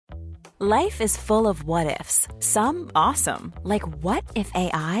Life is full of what-ifs. Some awesome, like what if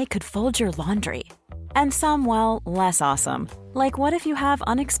AI could fold your laundry? And some, well, less awesome, like what if you have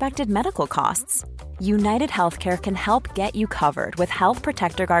unexpected medical costs? United Healthcare can help get you covered with Health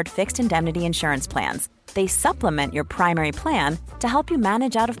Protector Guard fixed indemnity insurance plans. They supplement your primary plan to help you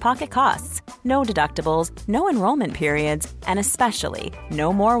manage out-of-pocket costs. No deductibles, no enrollment periods, and especially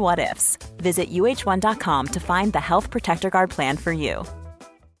no more what-ifs. Visit uh1.com to find the Health Protector Guard plan for you.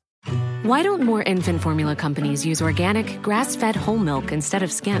 Why don't more infant formula companies use organic, grass-fed whole milk instead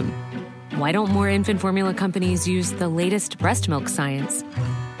of skim? Why don't more infant formula companies use the latest breast milk science?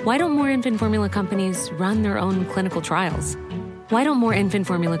 Why don't more infant formula companies run their own clinical trials? Why don't more infant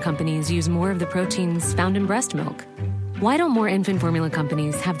formula companies use more of the proteins found in breast milk? Why don't more infant formula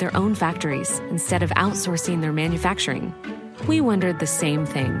companies have their own factories instead of outsourcing their manufacturing? We wondered the same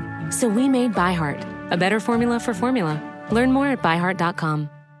thing. So we made ByHeart, a better formula for formula. Learn more at byheart.com.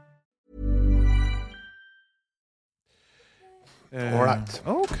 All right.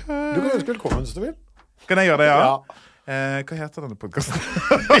 Okay. Du kan ønske velkommen hvis du vil. Kan jeg gjøre det, ja? Ja. Hva heter denne podcasten?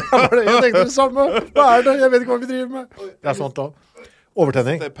 Jeg tenkte det samme. Hva det? Jeg vet ikke hva vi driver med. Det er sånt da.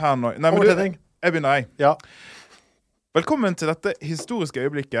 Overtenning. Det er paranoid. Nei, men Overtenning. Jeg begynner, jeg. Ja. Velkommen til dette historiske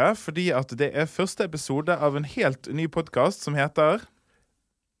øyeblikket, fordi at det er første episode av en helt ny podcast som heter...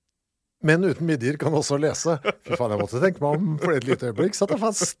 Men uten midjer kan også lese. Fy faen, jeg måtte tenke meg om for et lite øyeblikk. Satt jeg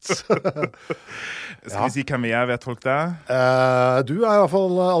fast. Skal vi si hvem vi er? Vet folk det? Du er i hvert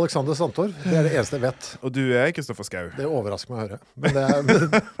fall Alexander Sandtorv. Det er det eneste jeg vet. Og du er Kristoffer Skau. Det overrasker meg å høre.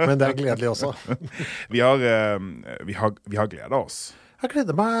 Men det er gledelig også. Vi har gledet oss. Jeg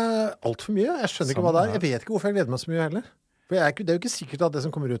gleder meg alt for mye. Jeg skjønner ikke hva det er. Jeg vet ikke hvorfor jeg gleder meg så mye heller. For det er jo ikke sikkert at det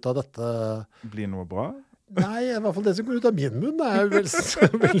som kommer ut av dette... Blir noe bra? Nei, i hvert fall det som kommer ut av min munn, er jeg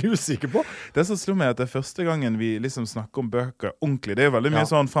veldig usikker på. Det som slår meg at det er første gangen vi liksom snakker om bøker ordentlig. Det er jo veldig mye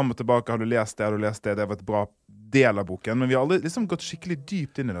sånn frem og tilbake. Har du lest det? Har du lest det? Det var et bra del av boken. Men vi har aldri liksom gått skikkelig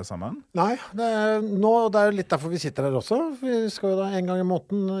dypt inn i det sammen. Nei, det er jo litt derfor vi sitter her også. Vi skal jo da en gang i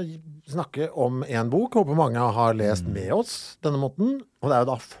måneden snakke om en bok. Håper mange har lest med oss denne måneden. Og det er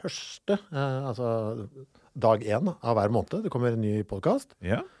jo da første, altså dag 1 av hver måned. Det kommer en ny podcast.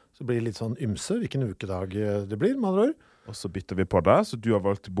 Ja. Så blir det litt sånn ymse hvilken ukedag det blir, med andre ord. Og så bytter vi på det, så du har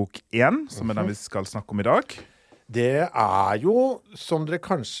valgt bok 1, som er den vi skal snakke om i dag. Det er jo, som dere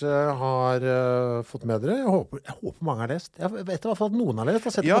kanskje har fått med dere, jeg håper mange har lest. Jeg vet i hvert fall at noen har lest. Jeg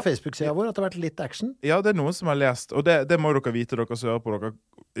har sett det på Facebook-siden vår, at det har vært litt action. Ja, det er noen som har lest, og det må dere vite, dere som hører på dere.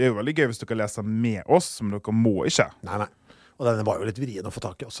 Det er jo veldig gøy hvis dere leser med oss, men dere må ikke. Nei. Og denne var jo litt vrien å få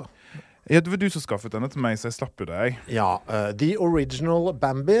tak i også. Ja, det var du som skaffet denne til meg, så jeg slapp jo det. Ja, The Original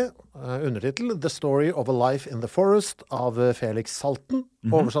Bambi, undertitel The Story of a Life in the Forest av Felix Salten,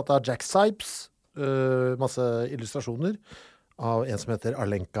 oversatt av Jack Sipes, masse illustrasjoner av en som heter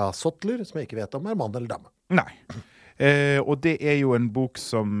Alenka Sottler, som jeg ikke vet om er mann eller dame. Nei. Og det er jo en bok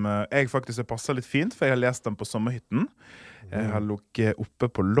som jeg faktisk har passet litt fint, for jeg har lest den på sommerhytten. Jeg har lukket oppe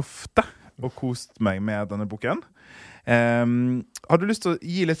på loftet og kost meg med denne boken. Har du lyst til å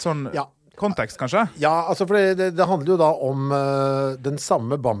gi litt sånn kontekst, kanskje? Ja, altså for det handler jo da om den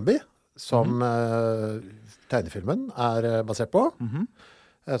samme Bambi som tegnefilmen er basert på.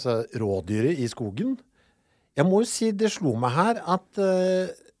 Altså rådyret i skogen. Jeg må jo si, det slo meg her at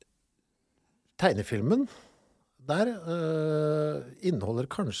tegnefilmen der inneholder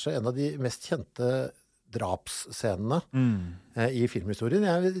kanskje en av de mest kjente drapsscenene i filmhistorien.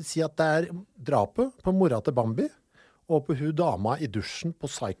 Jeg vil si at det er drapet på mora til Bambi og på hun dama i dusjen på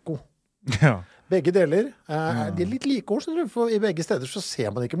Psycho. Ja. Begge deler. De er litt like år, for i begge steder så ser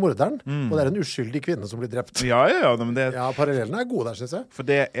man ikke morderen, og det er en uskyldig kvinne som blir drept. Ja, men det... Ja, parallellene er gode der, synes jeg. For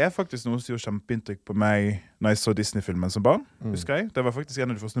det er faktisk noe som gjorde kjempeinntrykk på meg når jeg så Disney-filmen som barn, husker jeg. Det var faktisk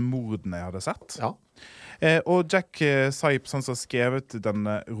en av de første mordene jeg hadde sett. Ja. Og Jack Sipes, han som har skrevet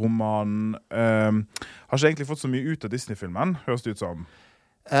denne romanen, har ikke egentlig fått så mye ut av Disney-filmen, høres det ut som.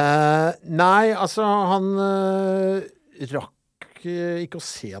 Nei, altså han rakk ikke å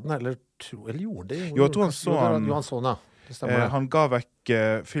se den heller, eller gjorde det? Jo, jeg tror han så han. Jo, han så den, ja. Det stemmer det. Han ga vekk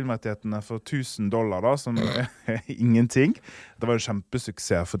filmrettighetene for $1,000 da, som er ingenting. Det var en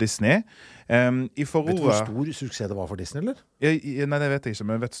kjempesuksess for Disney. Vet du hvor stor suksess det var for Disney, eller? Nei, det vet jeg ikke,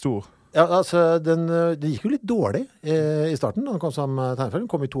 men jeg vet stor. Ja, altså, det gikk jo litt dårlig i starten. Den kom som tegnefilm,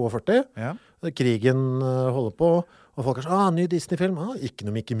 kom i 42. Ja. Krigen holder på, og folk er sånn, ny Disney-film. Ikke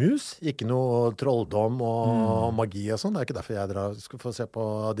noe Mickey Mouse, ikke noe trolldom og magi og sånn. Det er ikke derfor jeg skal få se på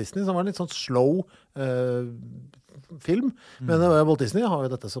Disney. Så det var en litt sånn slow film. Men Walt Disney har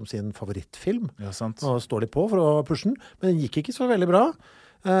jo dette som sin favorittfilm. Ja, sant. Og står litt på for å pushe den. Men den gikk ikke så veldig bra.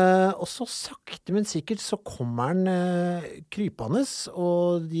 Og så sakte, men sikkert så kommer den krypende,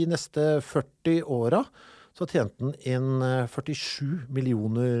 og de neste 40 årene så tjente den inn $47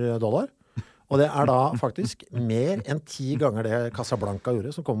 millioner. Og det da faktisk mer enn 10 ganger det Casablanca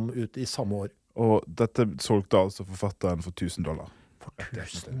gjorde, som kom ut i samme år. Og dette solgte altså forfatteren for $1,000. For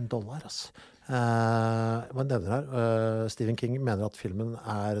 $1,000, altså. Man nevner her, Stephen King mener at filmen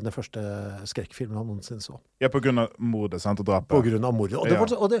den første skrekkfilmen han noensinne så. Ja, på grunn av mordet, sant, og drapet. På grunn av mordet.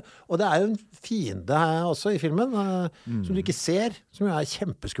 Og det jo en fiende også i filmen, som du ikke ser, som jo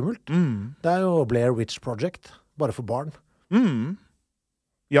kjempeskummelt. Det jo Blair Witch Project, bare for barn.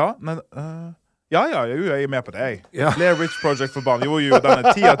 Ja, men... jeg med på det. Ja. Blair Witch Project for barn. Jo, den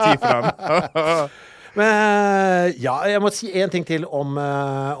 10 av 10 for den. Men ja, jeg må si en ting til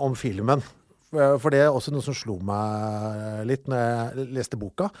om filmen. For det også noe som slo meg litt når jeg leste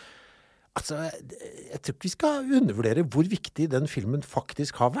boka. Altså, jeg tror ikke vi skal undervurdere hvor viktig den filmen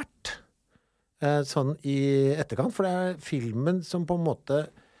faktisk har vært. Sånn i etterkant. For det filmen som på en måte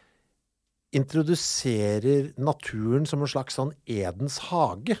introduserer naturen som en slags sånn Edens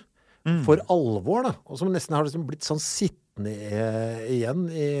hage. For alvor, da. Og som nesten har liksom blitt sånn sittende igjen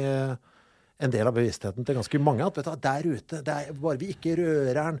i en del av bevisstheten til ganske mange. At vet du, der ute, bare vi ikke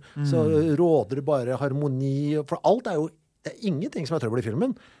rører den, så råder det bare harmoni. For alt jo, det ingenting som trøbbel i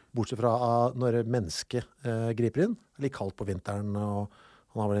filmen, bortsett fra når mennesket griper inn. Litt kaldt på vinteren, og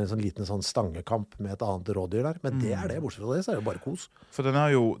han har vel en sånn liten sånn stangekamp med et annet rådyr der. Men det det, bortsett fra det, så det jo bare kos. For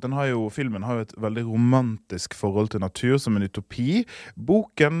filmen har jo et veldig romantisk forhold til natur som en utopi.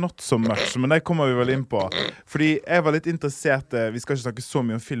 Boken not so much, men det kommer vi vel inn på. Fordi jeg var litt interessert, vi skal ikke snakke så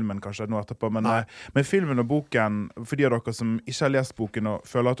mye om filmen kanskje nå etterpå, men filmen og boken, for de av dere som ikke har lest boken og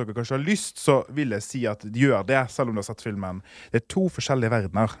føler at dere kanskje har lyst, så vil jeg si at gjør det, selv om du har sett filmen. Det 2 forskjellige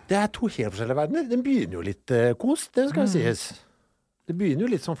verdener. Det 2 helt forskjellige verdener. Den begynner jo litt kos, det skal sies. Det begynner jo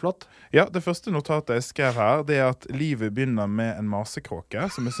litt sånn flott. Ja, det første notatet jeg skrev her, det at livet begynner med en masekråke,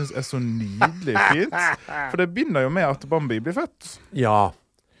 som jeg synes så nydelig fint. For det begynner jo med at Bambi blir født. Ja.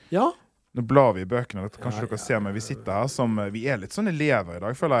 Nå blar vi i bøkene, kanskje dere ser meg. Vi sitter her som, vi litt sånn elever i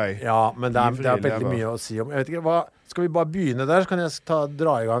dag, føler jeg. Ja, men det veldig mye å si om. Jeg vet ikke, skal vi bare begynne der, så kan jeg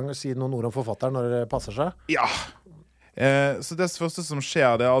dra i gang og si noen ord om forfatteren når det passer seg? Ja. Så det første som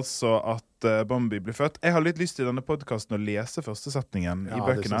skjer, det altså at Bambi blir født. Jeg har litt lyst til denne podcasten å lese første setningen i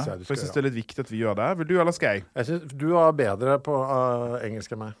bøkene. For jeg synes det litt viktig at vi gjør det. Vil du eller skal jeg? Jeg synes du er bedre på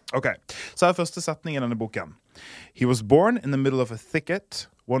engelsk enn meg. Ok, så første setningen i denne boken. He was born in the middle of a thicket,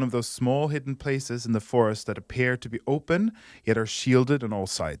 one of those small hidden places in the forest that appear to be open, yet are shielded on all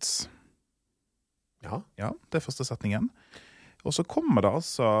sides. Ja, det første setningen. Og så kommer det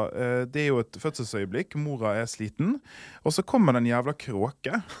altså, det jo et fødselsøyeblikk, mora sliten, og så kommer den jævla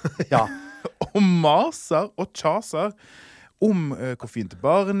kråke, og maser og kjaser om hvor fint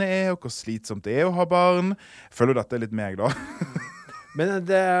barnet og hvor slitsomt det å ha barn. Føler du dette litt meg da? Men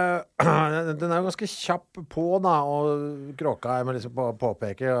den jo ganske kjapp på da, og kråka må liksom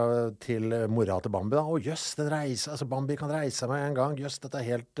påpeke til mora til Bambi da, jøss, den reiser, altså Bambi kan reise med en gang, jøss, dette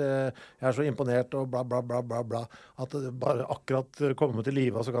helt, jeg så imponert og bla bla bla bla bla, at det bare akkurat kommer til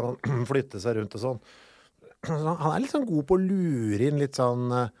livet, og så kan han flytte seg rundt og sånn. Han litt sånn god på å lure inn litt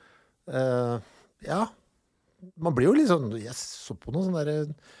sånn, ja, man blir jo litt sånn, jeg så på noe sånn der,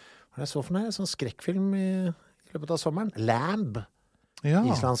 hva jeg så for noe, sånn skrekkfilm i løpet av sommeren, Lamb. Ja.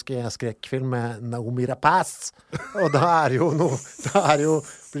 Islandsk skrekkfilm med Naomi Rapace. Og da blir det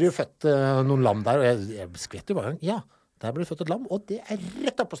jo født noen lam der, og jeg skvetter jo bare ja, der blir det født et lam, og det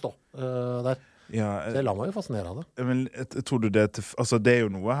rett opp å stå der. Ja, det lam var jo fascinerende. Men tror du det, altså det jo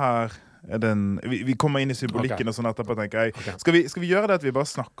noe her, vi kommer inn i symbolikken og sånn etterpå, tenker jeg. Okay. Skal vi gjøre det at vi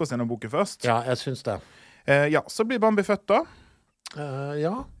bare snakker oss gjennom boken først? Ja, jeg synes det. Ja, så blir Bambi født da.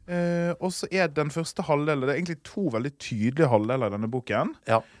 Ja. Og så den første halvdelen, det egentlig 2 veldig tydelige halvdeler i denne boken.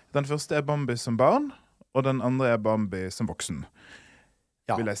 Ja. Den første Bambi som barn, og den andre Bambi som voksen,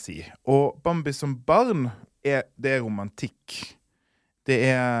 vil jeg si. Og Bambi som barn, det romantikk. Det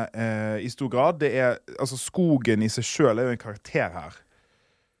i stor grad, altså skogen i seg selv jo en karakter her.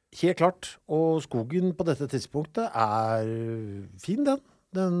 Helt klart, og skogen på dette tidspunktet fin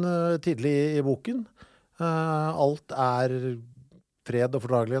den tidlig i boken. Alt fred og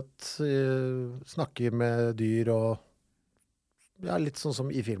fordragelighet, snakke med dyr og litt sånn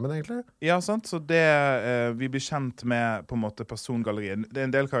som i filmen egentlig. Ja, sant. Så vi blir kjent med på en måte persongalleriet. Det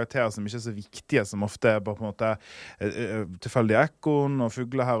en del karakterer som ikke så viktige, som ofte bare på en måte tilfeldige ekkoen og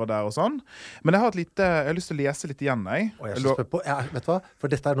fugler her og der og sånn. Men jeg har lyst til å lese litt igjen, jeg. Og jeg spør på, vet du hva?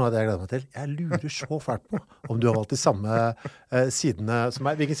 For dette noe av det jeg gleder meg til. Jeg lurer så fælt på om du har valgt de samme sidene som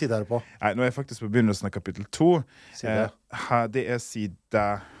meg. Hvilken side det på? Nei, nå jeg faktisk på begynnelsen av kapittel 2. det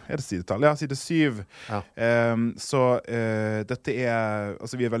sidetall? Ja, side 7. Ja. Dette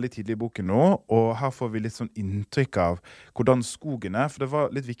altså vi veldig tidlig i boken nå, og her får vi litt sånn inntrykk av hvordan skogen for det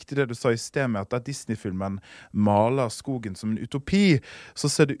var litt viktig det du sa i sted med at da Disney-filmen maler skogen som en utopi, så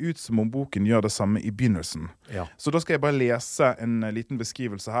ser det ut som om boken gjør det samme i begynnelsen. Ja. Så da skal jeg bare lese en liten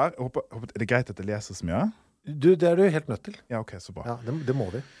beskrivelse her. Jeg håper, er det greit at jeg leser så mye? Det du helt nødt til. Ja, ok, så bra. Ja, det må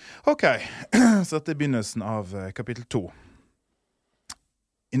vi. Ok, så dette begynnelsen av kapittel 2.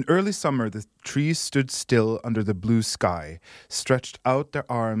 In early summer, the trees stood still under the blue sky, stretched out their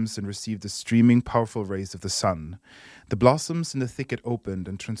arms and received the streaming, powerful rays of the sun. The blossoms in the thicket opened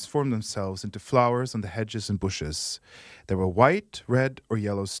and transformed themselves into flowers on the hedges and bushes. There were white, red, or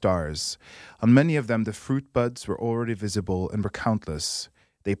yellow stars. On many of them, the fruit buds were already visible and were countless.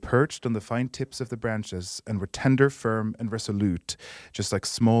 They perched on the fine tips of the branches and were tender, firm, and resolute, just like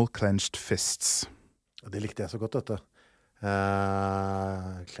small clenched fists. Det likte jeg så godt, vet du.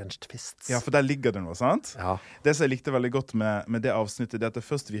 Clenched fists. Ja, for der ligger det noe, sant? Ja. Det som jeg likte veldig godt med det avsnittet, det at det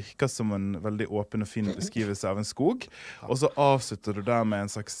først virker som en veldig åpen og fin beskrivelse av en skog, og så avslutter du der med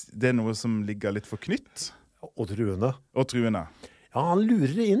en slags, det noe som ligger litt for knytt. Og truende. Og truende. Ja, han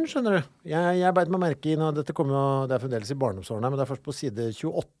lurer det inn, skjønner du. Jeg beit meg merke i, og dette kommer jo, det fremdeles i barndomsårene, men det først på side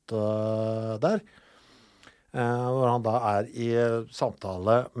 28 der, hvor han da i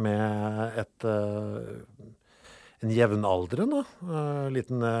samtale med en jevnaldrende,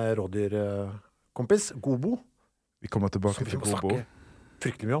 liten rådyrkompis, Gobo. Vi kommer tilbake til Gobo.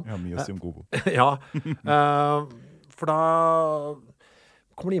 Fryktelig mye om. Ja, mye å si om Gobo. Ja, for da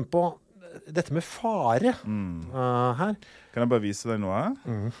kommer de inn på dette med fare her. Kan jeg bare vise deg noe?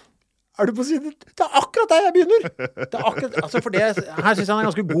 Er du på siden? Det akkurat der jeg begynner! Altså for her synes jeg han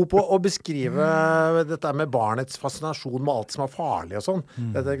ganske god på å beskrive dette med barnets fascinasjon med alt som farlig og sånn.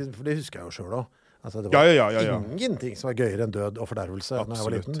 For det husker jeg jo selv også. Altså, det var ingenting som var gøyere enn død og fordervelse når jeg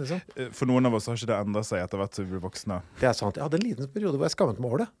var liten. Liksom. For noen av oss har ikke det endret seg etter hvert som vi ble voksne. Det sant. Jeg hadde en liten periode hvor jeg skammet meg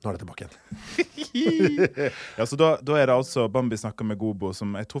over det. Nå det tilbake igjen. Ja, så da det altså Bambi snakker med Gobo,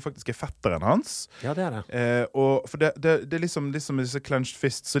 som jeg tror faktisk fetteren hans. Ja, det det. Og for det liksom med disse clenched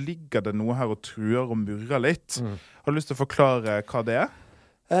fists, så ligger det noe her og truer og murrer litt. Har du lyst til å forklare hva det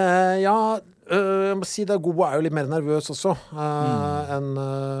jeg må si det. Gobo jo litt mer nervøs også enn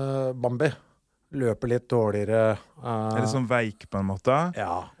Bambi. Løper litt dårligere. Det sånn veik på en måte?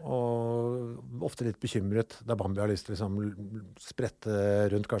 Ja, og ofte litt bekymret, da Bambi har lyst til å liksom, sprette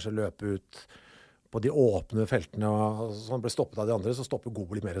rundt, kanskje løpe ut på de åpne feltene, og så han ble stoppet av de andre, så stopper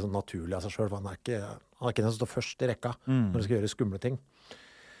Gobo litt mer sånn naturlig av seg selv, for han ikke den som står først i rekka når du skal gjøre skumle ting.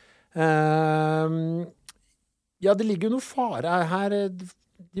 Ja, det ligger jo noe fare her.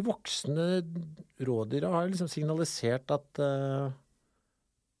 De voksne rådyra har liksom signalisert at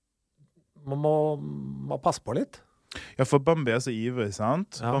man må passe på litt. Ja, for Bambi så ivrig,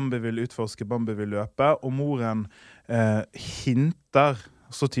 sant? Ja. Bambi vil utforske, Bambi vil løpe, og moren hinter,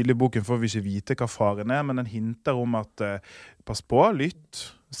 så tidlig i boken får vi ikke vite hva faren men den hinter om at pass på,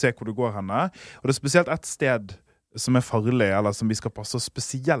 lytt, se hvor du går henne. Og det spesielt et sted som farlig, eller som vi skal passe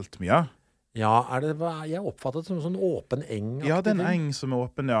spesielt mye. Ja, jeg oppfattet det som en sånn åpen eng. Ja, det en eng som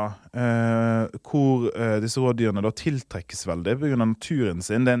åpen, ja. Hvor disse rådyrene da tiltrekkes veldig på grunn av naturen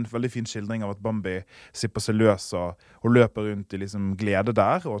sin. Det en veldig fin skildring av at Bambi sipper seg løs og løper rundt i liksom glede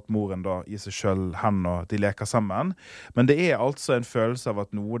der, og at moren da gir seg selv hen og de leker sammen. Men det altså en følelse av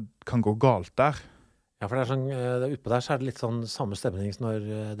at noe kan gå galt der. Ja, for sånn, utpå der så det litt sånn samme stemning som når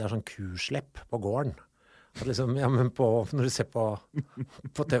det sånn kuslepp på gården. Liksom, ja, men når du ser på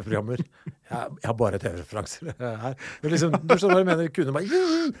TV-programmer jeg har bare TV-referanser her men liksom, du skjønner hva jeg mener, kuene bare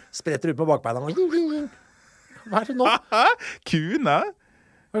spretter ut på bakbeina hva det nå? Kuene?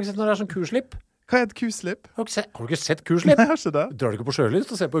 Har du ikke sett når det sånn kuslipp? Hva et kuslipp? Har du ikke sett kuslipp? Nei, jeg har ikke det. Drar du ikke på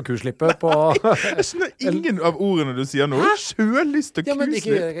sjølyst og ser på kuslippet på Jeg skjønner ingen av ordene du sier nå. Sjølyst og kuslipp. Ja, men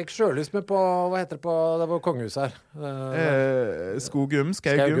ikke sjølyst, men på, hva heter det på, det var kongehuset her. Skogum,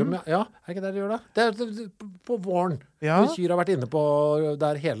 Skaugum. Ja, ikke det de gjør det? Det på våren. Ja. Kyr har vært inne på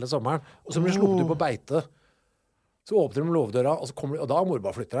der hele sommeren, og så blir de sluppet ut på beite. Så åpner de låvedøra, og da må du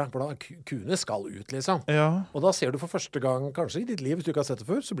bare flytte deg, for da kuene skal ut, liksom. Ja. Og da ser du for første gang, kanskje i ditt liv, hvis du ikke har sett det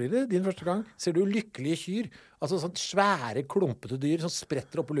før, så blir det din første gang, ser du lykkelige kyr, altså sånn svære, klumpete dyr som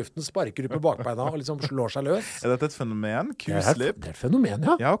spretter opp på luften, sparker ut med bakbeina og liksom slår seg løs. Dette et fenomen? Kuslipp? Det et fenomen,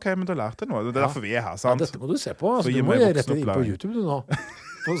 ja. Ja, ok, men du lærte noe. Det derfor vi her, sant? Ja, dette må du se på. Altså, du må rette inn på YouTube du nå.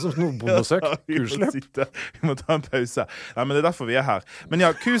 Som noen bondesøk. Kuslipp. Vi må ta en pause. Nei, men det derfor vi her. Men ja,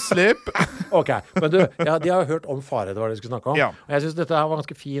 kuslipp. Ok, men du, ja, de har hørt om fare, det var det de skulle snakke om. Ja. Og jeg synes dette her var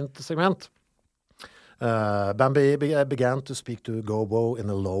ganske fint segment. Bambi began to speak to Gobo in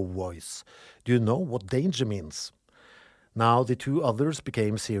a low voice. Do you know what danger means? Now the two others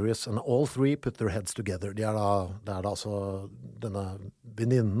became serious, and all three put their heads together. Det er da altså denne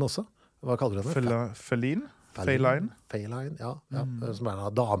venninnen også. Hva kaller du henne? Feline? Feline, ja. Som er da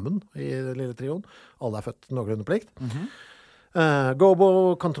damen i den lille trioen. Alle er født noenlunde plikt.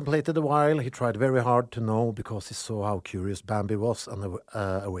 Gobo contemplated a while. He tried very hard to know because he saw how curious Bambi was and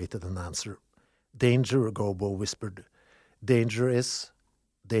awaited an answer. Danger, Gobo whispered. Danger is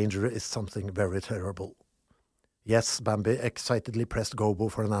something very terrible. Yes, Bambi excitedly pressed Gobo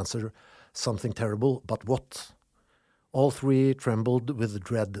for an answer. Something terrible, but what? All three trembled with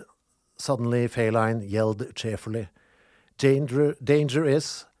dread. Suddenly, Feline yelled cheerfully. Danger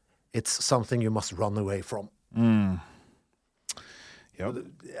is, it's something you must run away from. Ja.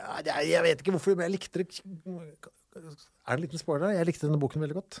 Jeg vet ikke hvorfor, men jeg likte det. Er det en liten spoiler? Jeg likte denne boken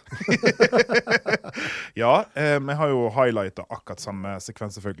veldig godt. Ja, jeg har jo highlightet akkurat samme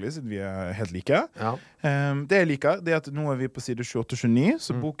sekvens selvfølgelig, siden vi er helt like. Ja. Det jeg liker, det er at nå er vi på side 28-29,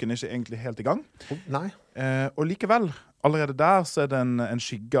 så boken er ikke egentlig helt i gang. Nei. Og likevel, allerede der så er det en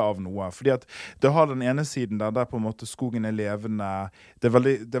skygge av noe. Fordi at det har den ene siden der på en måte skogen er levende. Det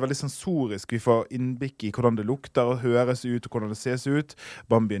er veldig sensorisk. Vi får innblikk i hvordan det lukter og høres ut, og hvordan det ses ut.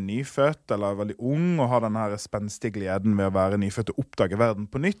 Bambi er nyfødt, eller veldig ung, og har den her spenstige gleden ved å være nyfødt og oppdage verden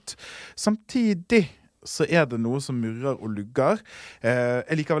på nytt. Samtidig så er det noe som murrer og lugger.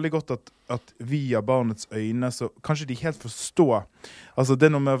 Jeg liker veldig godt at via barnets øyne så kanskje de helt forstår. Altså det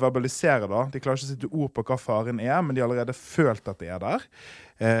er noe med å verbalisere da. De klarer ikke å sette ord på hva faren er, men de har allerede følt at det er der.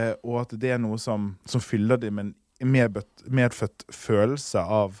 Og at det er noe som fyller dem med en medfødt følelse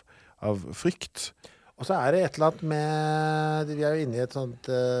av frykt. Og så er det et eller annet med, vi er jo inne i et sånt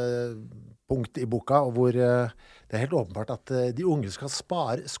punkt i boka, hvor det er helt åpenbart at de unge skal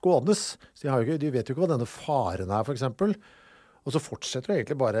skånes. Så de vet jo ikke hva denne faren er, for eksempel. Og så fortsetter det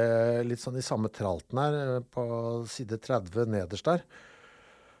egentlig bare litt sånn i samme tralten her, på side 30 nederst der.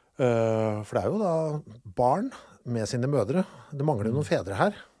 For det er jo da barn med sine mødre. Det mangler noen fedre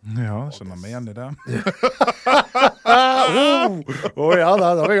her. Ja, skjønner meg igjen i det. Ja,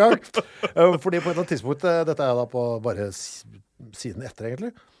 da er vi i gang. Fordi på et eller annet tidspunkt, dette er da på bare siden etter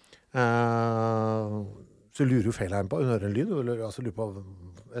egentlig, så lurer jo Feline på, hun hører en lyd, lurer på,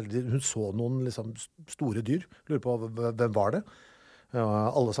 hun så noen liksom store dyr, lurer på hvem var det.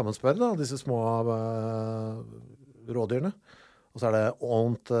 Alle sammen spør da, disse små rådyrene. Og så er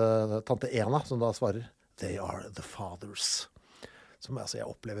det tante Ena som da svarer, they are the fathers. Som altså jeg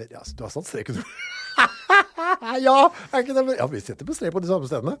opplever, ja, du har satt streken. Ja, er ikke det? Ja, vi setter på strek på de samme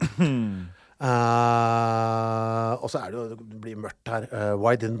stedene. Og så er det blir mørkt her.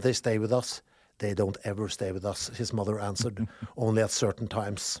 Why didn't they stay with us? They don't ever stay with us, his mother answered. Only at certain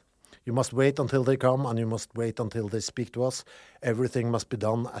times. You must wait until they come, and you must wait until they speak to us. Everything must be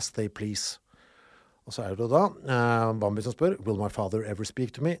done as they please. Og så er det da Bambi som spør, will my father ever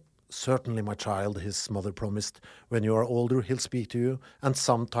speak to me? Certainly, my child, his mother promised. When you are older, he'll speak to you, and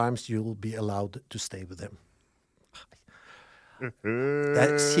sometimes you'll be allowed to stay with him. Det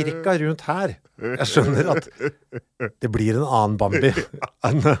er cirka rundt her. Jeg skjønner at det blir en annen Bambi.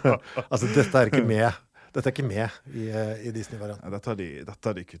 Altså, dette er ikke med. Dette er ikke med i Disney-varianten. Dette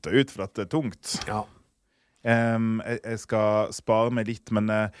har de kuttet ut, for dette er tungt. Ja. Jeg skal spare meg litt, men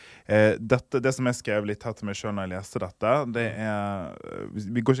det som jeg skrev litt her til meg selv når jeg leste dette, det er,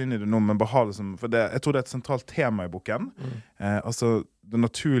 vi går ikke inn i det nå, men bare ha det som, for jeg tror det er et sentralt tema i boken, altså det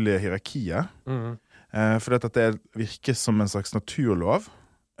naturlige hierarkiet, for dette virker som en slags naturlov,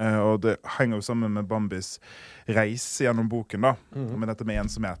 og det henger jo sammen med Bambis reise gjennom boken da, med dette med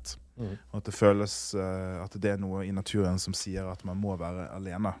ensomhet, og at det føles at det er noe i naturen som sier at man må være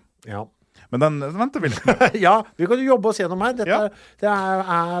alene. Ja. Men den venter vi litt med. Ja, vi kan jo jobbe oss gjennom her. Det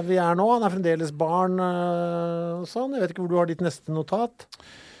er vi er nå. Han er fremdeles barn. Sånn. Jeg vet ikke hvor du har ditt neste notat.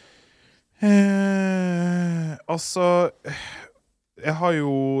 Altså, jeg har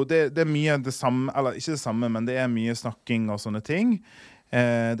jo det er mye det samme, eller ikke det samme, men det er mye snakking og sånne ting.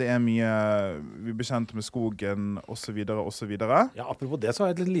 Det er mye vi blir kjent med skogen og så videre og så videre. Ja, apropos det så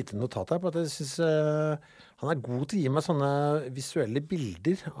har jeg et lite notat her på at jeg synes han er god til å gi meg sånne visuelle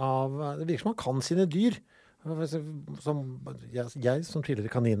bilder av, det virker som han kan sine dyr. Som jeg som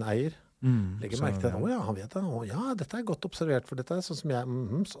tidligere kanineier legger merke til, ja, han vet det, ja, dette er godt observert, for dette er sånn som jeg,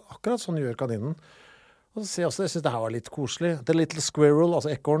 akkurat sånn gjør kaninen. Og så ser jeg også, jeg synes det her var litt koselig. The little squirrel,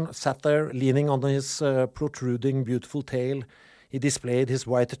 altså ekorn, sat there leaning on his protruding beautiful tail. He displayed his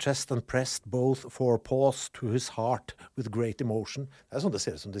white chest and pressed both forepaws to his heart with great emotion. Det er sånn det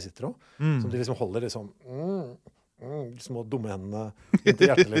ser ut som de sitter også. Som de liksom holder liksom, små dumme hendene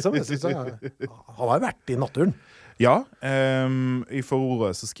inntil hjertet liksom. Jeg synes han har vært i naturen. Ja, i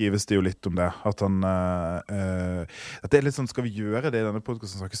forordet så skrives det jo litt om det, at han, at det litt sånn, skal vi gjøre det i denne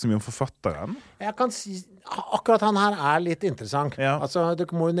podcasten, snakke så mye om forfatteren? Jeg kan si, akkurat han her litt interessant. Ja. Altså, det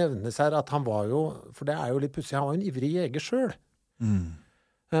må jo nevnes her at han var jo, for det jo litt pussig, han var jo en ivrig jeger selv.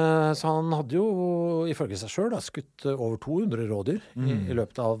 Så han hadde jo, ifølge seg selv, skutt over 200 rådyr i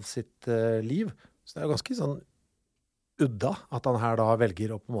løpet av sitt liv. Så det jo ganske sånn udda at han her da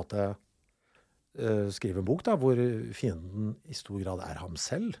velger å på en måte skrive en bok da, hvor fienden i stor grad ham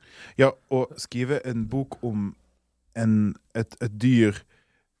selv. Ja, og skrive en bok om et dyr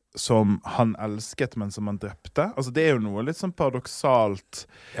som han elsket, men som han drepte. Altså, det jo noe litt sånn paradoksalt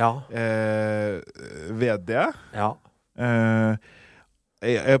ved det. Ja.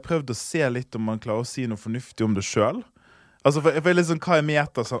 Jeg har prøvd å se litt om man klarer å si noe fornuftig om det selv. Altså, for litt sånn, hva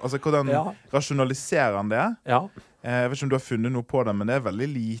meta? Altså, hvordan rasjonaliserer han det? Ja. Jeg vet ikke om du har funnet noe på det, men det veldig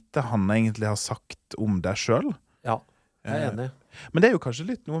lite han egentlig har sagt om det selv. Ja, jeg enig. Men det jo kanskje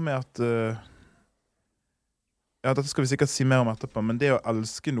litt noe med at... Ja, dette skal vi sikkert si mer om etterpå, men det å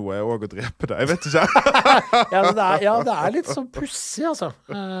elske noe også å drepe det. Jeg vet ikke. Det litt sånn pussig, altså.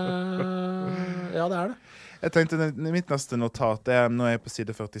 Ja, det det. Jeg tenkte, mitt neste notat, nå jeg på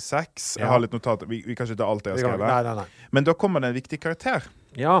side 46. Jeg har litt notat, vi kan ikke ta alt det jeg har skrevet. Nei. Men da kommer det en viktig karakter.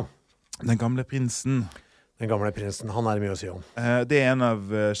 Ja. Den gamle prinsen. Den gamle prinsen, han det mye å si om. Det en av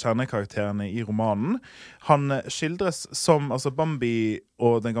kjernekarakterene i romanen. Han skildres som, altså Bambi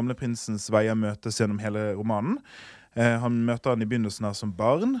og den gamle prinsens veier møtes gjennom hele romanen. Han møter han i begynnelsen her som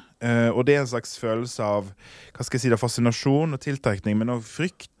barn, og det en slags følelse av, hva skal jeg si, fascinasjon og tiltrekning, men også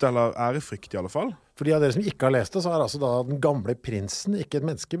frykt, eller ærefrykt i alle fall. For de av dere som ikke har lest det, så altså da den gamle prinsen ikke et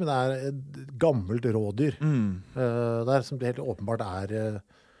menneske, men det et gammelt rådyr. Der som det helt åpenbart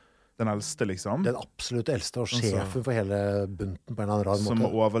den eldste, liksom. Den absolutt eldste, og sjefen for hele bunten på en eller annen rar måte. Som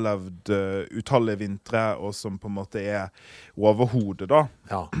har overlevd utallige vintre, og som på en måte overhodet, da.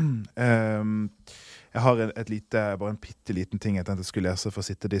 Ja. Jeg har bare en pitteliten ting jeg tenkte jeg skulle lese for å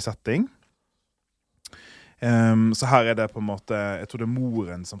sitte det i setting. Så her det på en måte, jeg tror det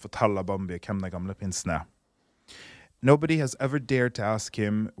moren som forteller Bambi hvem den gamle prinsen Nobody has ever dared to ask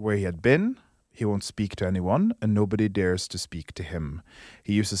him where he had been. He won't speak to anyone, and nobody dares to speak to him.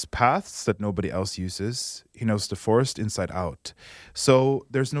 He uses paths that nobody else uses. He knows the forest inside out. So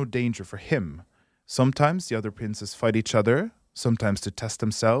there's no danger for him. Sometimes the other princes fight each other, sometimes to test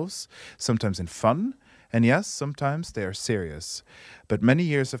themselves, sometimes in fun, and yes, sometimes they are serious. But many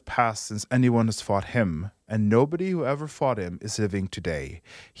years have passed since anyone has fought him, and nobody who ever fought him is living today.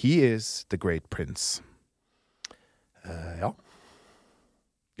 He is the great prince. Ja.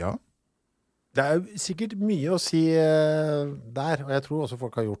 Ja. Det sikkert mye å si der, og jeg tror også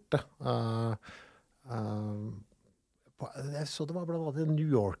folk har gjort det. Jeg så det var blant annet en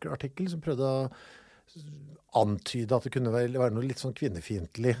New Yorker-artikkel som prøvde å antyde at det kunne være noe litt sånn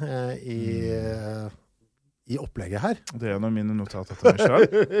kvinnefiendtlig i opplegget her. Det en av mine notater til meg selv.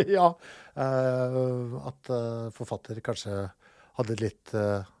 Ja, at forfatter kanskje hadde litt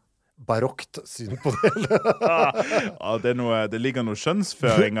barokt syn på det. Ja, det ligger noen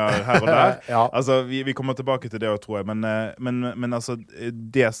skjønnsføringer her og der. Ja. Altså, vi kommer tilbake til det, tror jeg, men altså,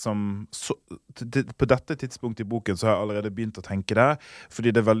 det som på dette tidspunktet i boken så har jeg allerede begynt å tenke det,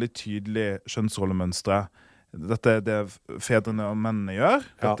 fordi det veldig tydelig kjønnsrollemønstre. Dette det fedrene og mennene gjør,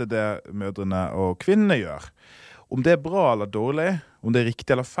 dette det mødrene og kvinnene gjør. Om det bra eller dårlig, om det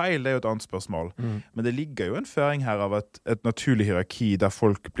riktig eller feil, det jo et annet spørsmål. Men det ligger jo en føring her av et naturlig hierarki der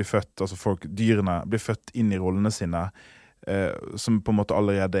folk blir født, altså dyrene blir født inn i rollene sine, som på en måte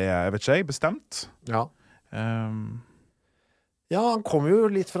allerede jeg vet ikke, bestemt. Ja. Ja, han kom jo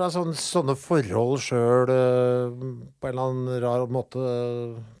litt fra sånne forhold selv, på en eller annen rar måte,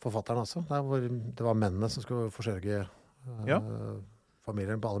 forfatteren altså. Hvor det var mennene som skulle forsørge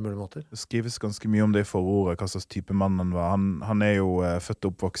familien på alle mulige måter. Det skrives ganske mye om det i forordet, hva slags type mann han var. Han jo født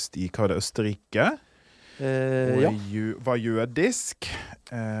og oppvokst i, Østerrike? Og var jødisk,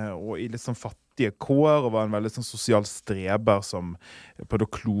 og i litt sånn fattige kår, og var en veldig sånn sosial streber som prøvde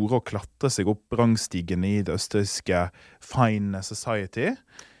å klore og klatre seg opp rangstigen i det østerrikske fine society.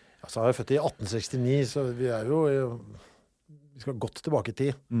 Altså, jeg født i 1869, så vi vi skal godt tilbake i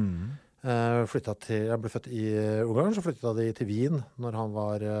tid. Jeg ble født i Ungarn, så flyttet de til Wien når han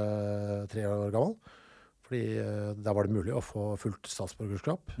var 3 år gammel. Fordi der var det mulig å få fullt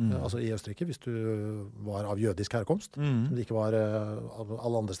statsborgerskap, altså i Østerrike, hvis du var av jødisk herkomst, som det ikke var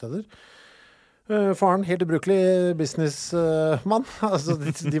alle andre steder. Faren, helt ubrukelig businessmann. Altså,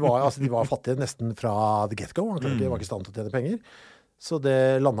 de var fattige nesten fra the get-go. Han var ikke i stand til å tjene penger. Så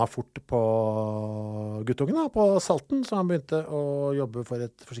det landet fort på guttungen, på Salten, så han begynte å jobbe for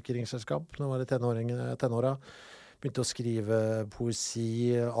et forsikringsselskap når han var i tenåra. begynte å skrive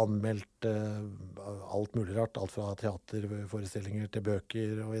poesi, anmeldt alt mulig rart, alt fra teaterforestillinger til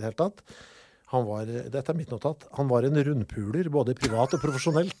bøker og i det hele tatt. Dette mitt notat, han var en rundpuler, både privat og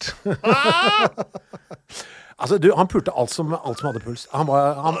profesjonelt. Altså, han pulte alt som hadde puls. Det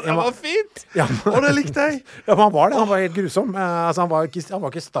var fint! Ja, det likte jeg! Ja, men han var det. Han var helt grusom. Altså, han var ikke i stand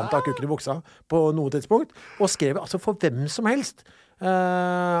til å ha kukken i buksa på noe tidspunkt. Og skrev altså for hvem som helst.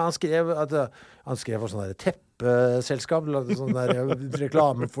 Han skrev for sånne der teppeselskap, sånne der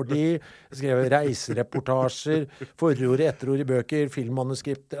reklame for de, skrev reisereportasjer, forord, etterord i bøker,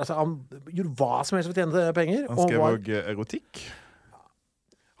 filmmanuskripter. Altså, han gjorde hva som helst for å tjene penger. Han skrev også erotikk.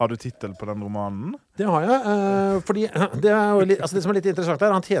 Har du titel på den romanen? Det har jeg, fordi det er jo litt, altså det som er litt interessant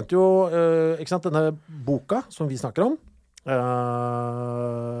her, han tjente jo, ikke sant, denne boka som vi snakker om,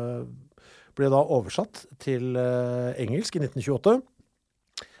 ble da oversatt til engelsk i 1928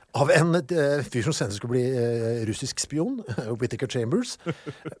 av en fyr som senere skulle bli russisk spion, Whittaker Chambers.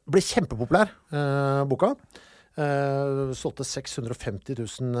 Ble kjempepopulær, boka. Solgte 650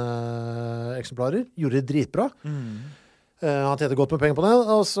 000 eksemplarer. Gjorde det dritbra. Han tjente godt med penger på det.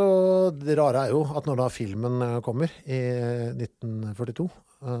 Og så det rare er jo at når da filmen kommer i 1942,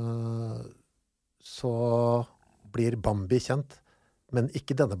 så blir Bambi kjent. Men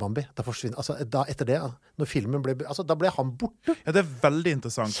ikke denne Bambi. Da forsvinner, altså da etter det, når filmen ble, altså da ble han borte. Ja, det er veldig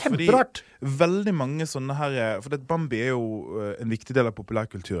interessant. Kjemperart! Fordi veldig mange sånne her, for det, Bambi er jo en viktig del av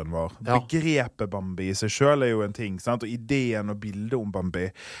populærkulturen vår. Ja. Begrepet Bambi i seg selv er jo en ting, sant? Og ideen og bildet om Bambi.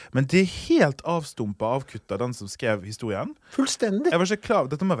 Men det er helt avstumpet avkuttet den som skrev historien. Fullstendig! Jeg var ikke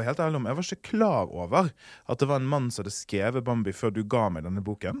klar, dette må jeg være helt ærlig om, jeg var ikke klar over at det var en mann som hadde skrevet Bambi før du ga meg denne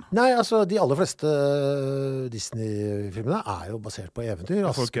boken. Nei, altså de aller fleste Disney-filmene er jo basert på eventyr,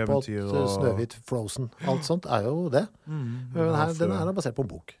 Askepott, Snøhvit, Frozen, alt sånt er jo det. Men den er basert på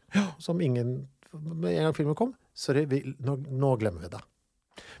en bok, som ingen, med en gang filmen kom, sorry, nå glemmer vi det.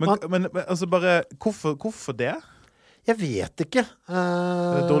 Men altså bare, hvorfor det? Jeg vet ikke.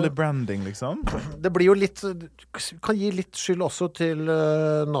 Det er dårlig branding, liksom? Det blir jo litt, kan gi litt skyld også til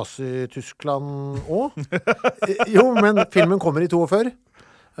Nazi-Tyskland også. Jo, men filmen kommer i 42.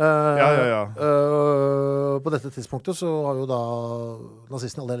 På dette tidspunktet så har jo da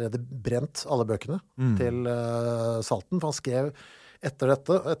nazistene allerede brent alle bøkene til Salten, for han skrev etter at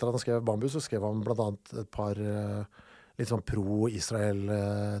han skrev Bambi, så skrev han blant annet et par litt sånn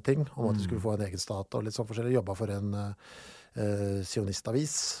pro-Israel-ting, om at de skulle få en egen stat og litt sånn forskjellig, jobbet for en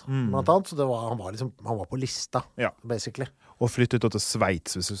sionistavis, blant annet, så han var på lista, basically. Og flyttet til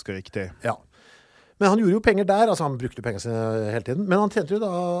Sveits, hvis du husker riktig. Ja. Men han gjorde jo penger der, altså han brukte pengene sine hele tiden. Men han tjente jo da,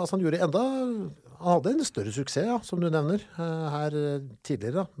 altså han hadde en større suksess, som du nevner, her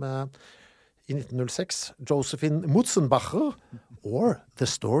tidligere da, i 1906, Josephine Mutzenbacher, or The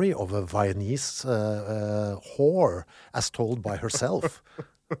Story of a Viennese Whore, as told by herself.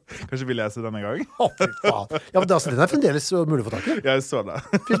 Kanskje vi leser denne gang? Fy faen. Ja, men den er fremdeles mulig å få tak i. Jeg så det.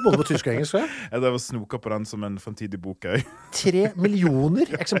 Finnes både på tysk og engelsk, Jeg drev og snoket på den som en fremtidig bok. 3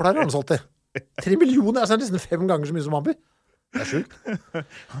 millioner eksemplarer har den solgt til. 3 millioner, altså det er nesten 5 ganger så mye som Bambi. Det er sjukt.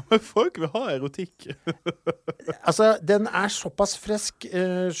 Men folk vil ha erotikk. Altså, den er såpass fresk,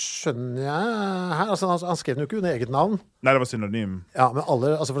 skjønner jeg her. Altså, han skrev den jo ikke under eget navn. Nei, det var synonym. Ja, men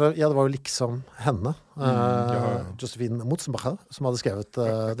det var jo liksom henne, Josephine Mutzenbacher, som hadde skrevet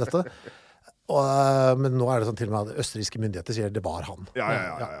dette. Men nå er det sånn til og med at østerrikske myndigheter sier det var han.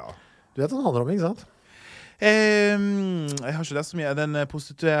 Ja. Du vet hva det handler om, ikke sant? Jeg har ikke lest så mye. Er det en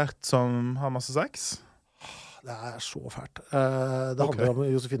prostituert som har masse sex? Det er så fælt. Det handler om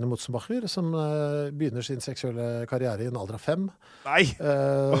Josephine Mutzenbacher, som begynner sin seksuelle karriere i en alder av 5. Nei!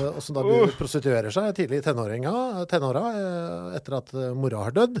 Og som da prostituerer seg tidlig i tenåra, etter at mora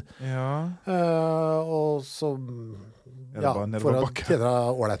har dødd. Ja. Og så for å tjene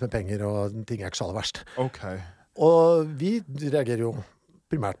ålreit med penger, og ting er ikke så aller verst. Okay. Og vi reagerer jo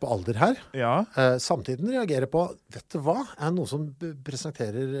primært på alder her. Ja. Samtidig reagerer på, vet du hva, er noen som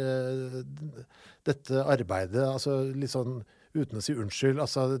presenterer dette arbeidet, altså litt sånn uten å si unnskyld,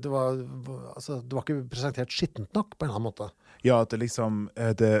 altså det var ikke presentert skittent nok på en annen måte. Ja, at det liksom,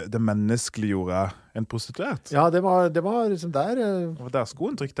 det menneskeliggjorde en prostituert. Ja, det var liksom der. Det var der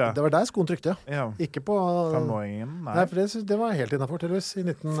skoen trykte. Det var der skoen trykte, ja. Ikke på 5-åringen, nei, for det var helt innenfor til oss i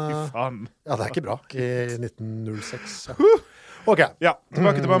 19... Fy faen. Ja, det er ikke bra. I 1906, ja. Ok. Ja,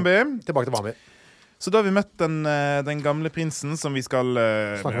 tilbake til Bambi. Tilbake til Bambi. Så da har vi møtt den gamle prinsen som vi skal...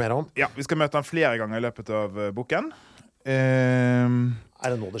 snakke mer om. Ja, vi skal møte han flere ganger i løpet av boken.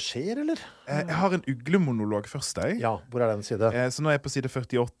 det nå det skjer, eller? Jeg har en uglemonolog først, jeg. Ja, hvor den side? Så nå er jeg på side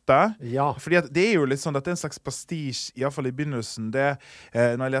 48. Ja. Fordi at det er jo litt sånn, dette er en slags pastisj, i hvert fall i begynnelsen.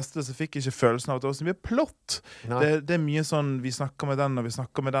 Når jeg leste det, så fikk jeg ikke følelsen av at det var så mye plott. Det er mye sånn, vi snakker med den, og vi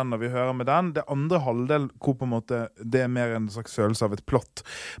snakker med den, og vi hører med den. Det andre halvdel, hvor på en måte, det er mer en slags følelse av et plott.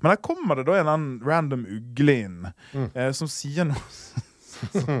 Men her kommer det da en random ugle inn, som sier noe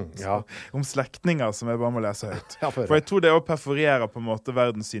om slektninger som jeg bare må lese høyt. For jeg tror det også perforerer på en måte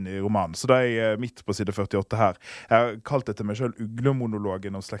verdenssynet i romanen. Så da er jeg midt på side 48 her. Jeg har kalt det til meg selv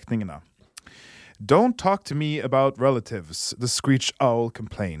uglemonologen om slektningene. Don't talk to me about relatives, the screech owl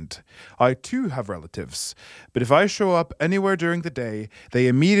complained. I too have relatives, but if I show up anywhere during the day, they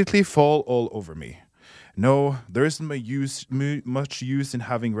immediately fall all over me. No, there isn't much use in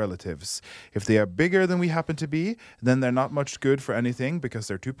having relatives. If they are bigger than we happen to be, then they're not much good for anything because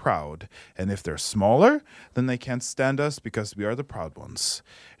they're too proud. And if they're smaller, then they can't stand us because we are the proud ones.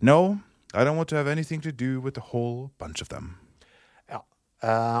 No, I don't want to have anything to do with the whole bunch of them.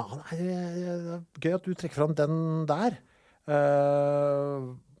 Ja, gøy at du trekker fram den der.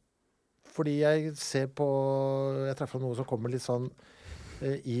 Fordi jeg treffer noe som kommer litt sånn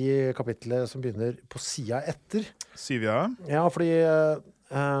i kapitlet som begynner på siden etter. 7, ja. Ja, fordi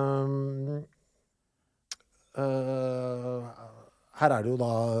her det jo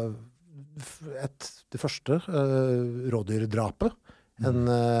da det første rådyrdrapet. En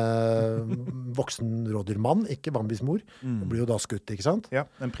voksen rådyrmann, ikke Bambis mor. Det blir jo da skutt, ikke sant? Ja,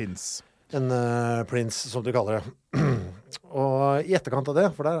 en prins. En prins, som du kaller det. Og i etterkant av det,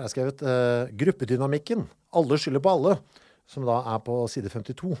 for der jeg skrevet gruppedynamikken. Alle skylder på alle. Som da på side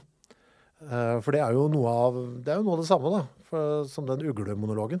 52. For det jo noe av det samme da, som den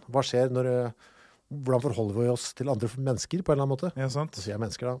uglemonologen. Hva skjer hvordan forholder vi oss til andre mennesker på en eller annen måte? Ja, sant. Så sier jeg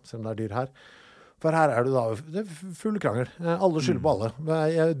mennesker da, selv om det dyr her. For her det full krangel. Alle skylder på alle.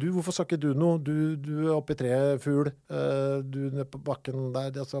 Hvorfor sa ikke du noe? Du oppe i treet, fugl. Du nede på bakken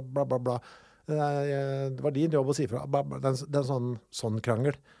der, altså bla bla bla. Det var din jobb å si fra. Det en sånn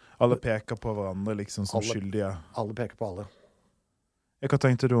krangel. Alle peker på hverandre liksom som skyldige. Alle peker på alle. Hva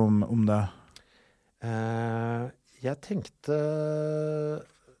tenkte du om det? Jeg tenkte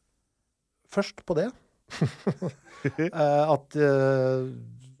først på det. At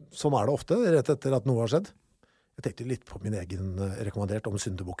sånn det ofte, rett etter at noe har skjedd. Jeg tenkte litt på min egen rekommandert om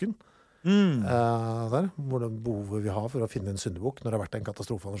syndebukken. Hvordan behovet vi har for å finne en syndebukk når det har vært en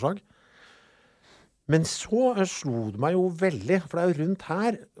katastrofe av noe slag. Men så slo det meg jo veldig, for det jo rundt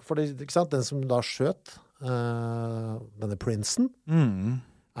her, for det, ikke sant, den som da skjøt denne prinsen,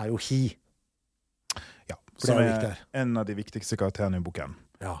 jo He. Ja, som en av de viktigste karakterene i boken.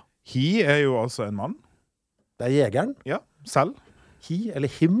 Ja. He jo altså en mann. Det jegeren. Ja, selv. He, eller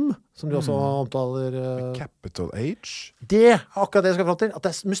him, som de også omtaler. Capital H. Det akkurat det jeg skal fram til, at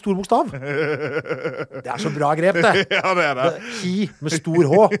det med stor bokstav. Det så bra grep, det. Ja, det. He med stor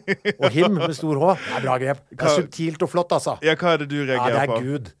H, og him med stor H. Det bra grep. Det subtilt og flott, altså. Ja, hva det du reagerer på? Ja, det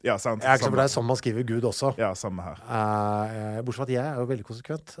Gud. Ja, sant. Jeg ikke så det sånn man skriver Gud også. Ja, samme her. Bortsett fra at jeg jo veldig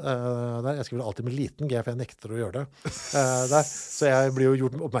konsekvent. Jeg skriver alltid med liten G, for jeg nekter å gjøre det. Så jeg blir jo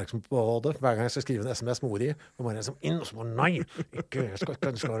gjort oppmerksom på det hver gang jeg skal skrive en SMS med ord i. Og man som inn, og så må nei, jeg skal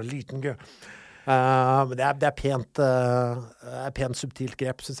ikke ønske å være liten gøy. Men det pent subtilt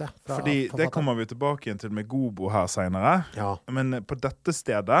grep, synes jeg. Fordi det kommer vi tilbake igjen til med Gobo her senere. Ja. Men på dette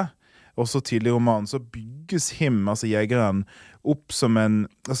stedet, også tidlig i romanen, så bygges him, altså jegeren, opp som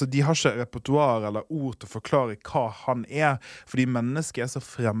altså de har ikke repertoire eller ord til å forklare hva han fordi mennesket så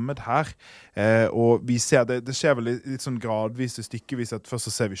fremmed her. Og vi ser, det skjer vel litt sånn gradvis og stykkevis, at først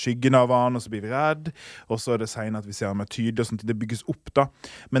så ser vi skyggen av han, og så blir vi redd, og så det senere at vi ser han mer tydelig, og sånt, det bygges opp da.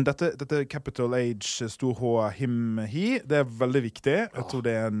 Men dette capital H, stor H, him, he, det veldig viktig. Jeg tror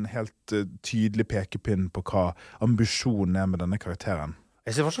det en helt tydelig pekepinn på hva ambisjonen med denne karakteren.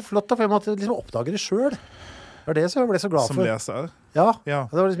 Jeg synes det var så flott da, for jeg måtte liksom oppdage det selv. Det var det som jeg ble så glad for. Som leser? Ja.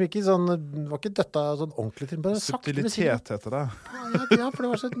 Det var liksom ikke sånn, det var ikke døtta sånn ordentlig til. Subtilitet heter det. Ja, for det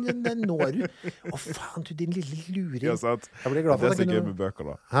var sånn, det når du. Faen, du din lille luring. Ja, sant. Jeg ble glad for det. Det gøy med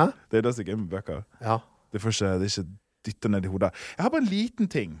bøker da. Hæ? Det det som er gøy med bøker. Ja. Det er ikke dytte ned i hodet. Jeg har bare en liten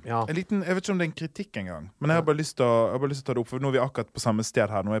ting. Ja. Jeg vet ikke om det en kritikk engang, men jeg har bare lyst til å ta det opp, for nå vi akkurat på samme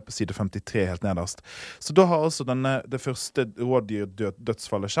sted her, nå jeg på side 53 helt nederst. Så da har altså det første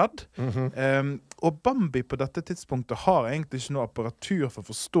rådyrdødsfallet skjedd. Og Bambi på dette tidspunktet har egentlig ikke noe apparatur for å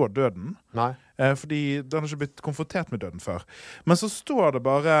forstå døden. Nei. Fordi den har ikke blitt konfrontert med døden før. Men så står det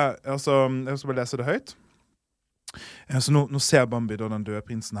bare, altså, jeg skal bare lese det høyt. Så nå ser Bambi da den døde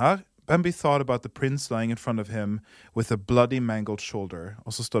prinsen her. Bambi thought about the prince lying in front of him with a bloody mangled shoulder.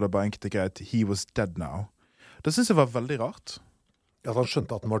 Og så står det bare enkelt og greit, he was dead now. Det synes jeg var veldig rart. At han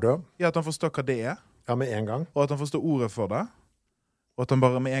skjønte at han var død? Ja, at han forstår hva det er. Ja, med en gang. Og at han forstår ordet for det. Og at han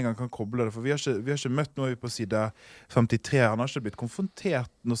bare med en gang kan koble det. For vi har ikke møtt noe på side 53. Han har ikke blitt konfrontert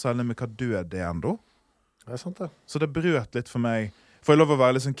noe særlig med hva død det er enda. Det er sant, det. Så det brøt litt for meg. Får jeg lov å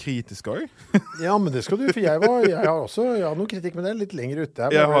være litt sånn kritisk også? Ja, men det skal du, for jeg har også noe kritikk med det, litt lenger ute.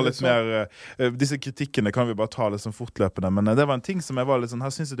 Jeg har litt mer, disse kritikkene kan vi bare ta litt sånn fortløpende, men det var en ting som jeg var litt sånn, her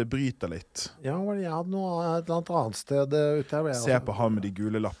synes jeg det bryter litt. Ja, jeg hadde noe et eller annet sted ute her. Se på han med de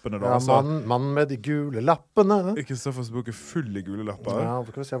gule lappene da. Ja, mannen med de gule lappene. Kristoffers bok er full i gule lapper. Ja,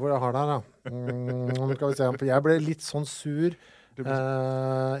 skal vi se hvor jeg har der da. Skal vi se, for jeg ble litt sånn sur.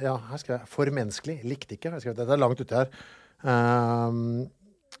 Ja, her skrev jeg, for menneskelig, likte ikke. Jeg skrev, det er langt ute her. Det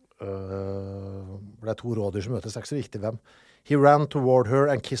er to rådyr som møtes, det er ikke så viktig hvem. He ran toward her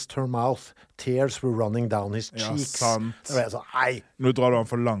and kissed her mouth. Tears were running down his cheeks. Ja, sant. Da ble jeg så, nei. Nå drar du han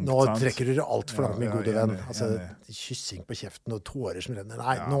for langt, nå sant? Nå trekker du alt for langt, min gode venn. Enig, altså, enig. Kyssing på kjeften og tårer som renner.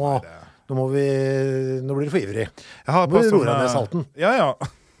 Nei, Ja, nå må vi, nå blir det for ivrig. Nå må vi roe deg ned salten. Ja. Ja.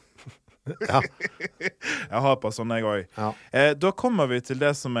 Jeg har på sånn jeg også. Ja. Da kommer vi til det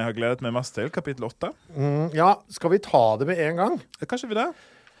som jeg har gledet meg mest til, kapittel 8. Ja, skal vi ta det med en gang? Kanskje vi det?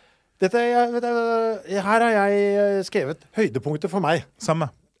 Her har jeg skrevet høydepunkter for meg. Samme.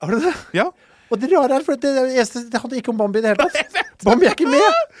 Har du det? Ja. Og det rare er, for det handler ikke om Bambi i det hele tatt. Bambi er ikke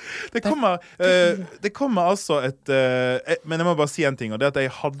med! Det kommer altså men jeg må bare si en ting, og det er at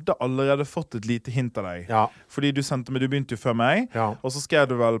jeg hadde allerede fått et lite hint av deg. Ja. Fordi du begynte jo før meg, Ja. og så skrev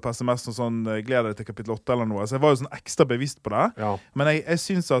du vel på SMS og sånn, gleder deg til kapittel 8 eller noe, så jeg var jo sånn ekstra bevisst på det. Ja. Men jeg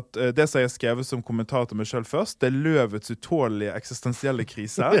synes at det som jeg har skrevet som kommentar til meg selv først, det er løvets utålige eksistensielle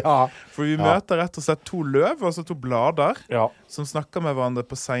krise. Ja. For vi møter rett og slett to løv, altså to blader, Ja. som snakker med hverandre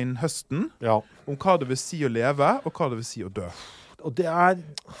på senhøsten, Ja. om hva det vil si å leve, og hva det vil si å dø. Og det er,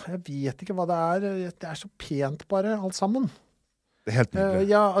 jeg vet ikke hva det er så pent bare, alt sammen. Det er helt nydelig.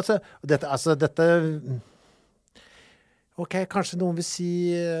 Ja, dette ok, kanskje noen vil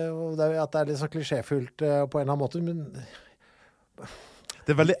si at det er litt sånn klisjéfullt på en eller annen måte, men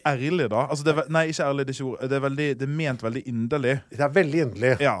Det er veldig ærlig da. Altså, nei, ikke ærlig, det er ikke ord. Det er ment veldig inderlig. det er veldig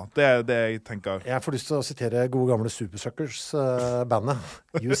inderlig. Ja, det er det jeg tenker. Jeg får lyst til å sitere gode gamle Supersuckers-bandet.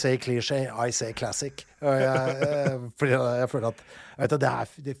 You say cliché, I say classic. Fordi jeg føler at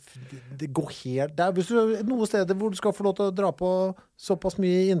det går helt der. Hvis du noen steder hvor du skal få lov til å dra på såpass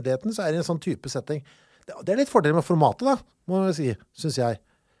mye i inderligheten, så er det en sånn type setting. Det er litt fordel med formatet da, må jeg si, synes jeg.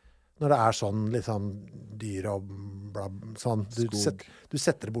 Når det er sånn litt sånn dyr og bla, sånn, du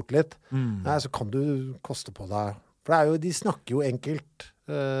setter det bort litt, så kan du koste på deg. For det er jo, de snakker jo enkelt.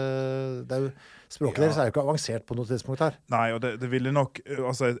 Det er jo, språket deres er jo ikke avansert på noe tidspunkt her. Nei, og det ville nok,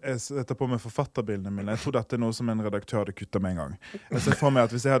 altså jeg setter på meg forfatterbildene mine, jeg tror dette er noe som en redaktør hadde kuttet med en gang. Jeg ser for meg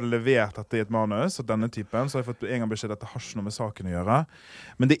at hvis jeg hadde levert dette i et manus, og denne typen, så har jeg fått en gang beskjed at dette har ikke noe med saken å gjøre.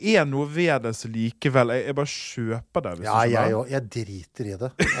 Men det er noe ved det så likevel, jeg bare kjøper det. Ja, jeg driter i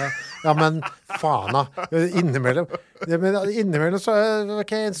det. Ja, men faen da. Innimellom så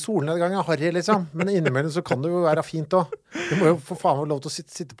ok, en solnedgang er harry liksom, men innimellom så kan det jo være fint også. Du må jo for faen ha lov til å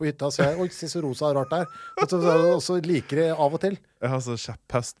sitte på hytta og se, oi, se så rosa rart der. Og så liker det av og til. Jeg har så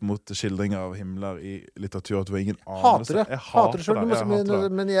kjepphest mot skildringer av himler i litteratur at du har ingen anelse. Jeg hater det.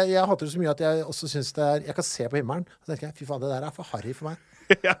 Men jeg hater det så mye at jeg også synes det er, jeg kan se på himmelen, og så tenker jeg, fy faen, det der er for harry for meg.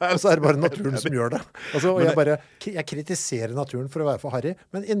 Og så er det bare naturen som gjør det. Altså, og jeg kritiserer naturen for å være for harry,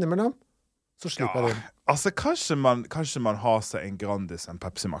 men innimellom så slipper jeg det. Altså, kanskje man har seg en Grandis, en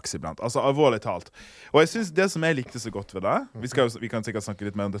Pepsi Max iblant. Altså, alvorlig talt. Og jeg synes det som jeg likte så godt ved det, vi kan sikkert snakke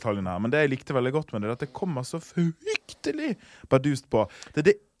litt mer om detaljene her, men det jeg likte veldig godt med det, er at det kommer så fryktelig bardust på. Det er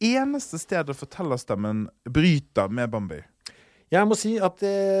det eneste stedet fortellerstemmen bryter med Bambi. Jeg må si at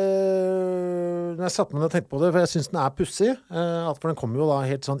når jeg satt med og tenkte på det, for jeg synes den er pussig, for den kommer jo da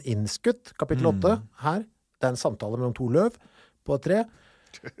helt sånn innskutt, kapittel 8 her. Det er en samtale mellom to løv på et tre.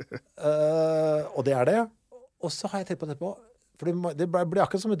 Og det er det. Og så har jeg tenkt på det på, for det blir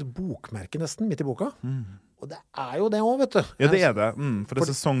akkurat som et bokmerke nesten midt i boka. Og det er jo det også, vet du. Ja, det er det. For det er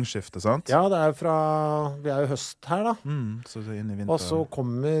sesongskifte, sant? Ja, det er vi er jo høst her da. Så det er inn i vinter. Og så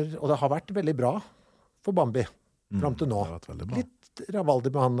og det har vært veldig bra for Bambi frem til nå. Det har vært veldig bra. Litt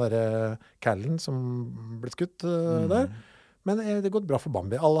ravaldig med han der Callen som ble skutt der. Men det går bra for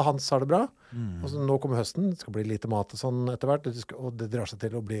Bambi. Alle hans har det bra. Og så nå kommer høsten, det skal bli lite mat og sånn etter hvert, og det drar seg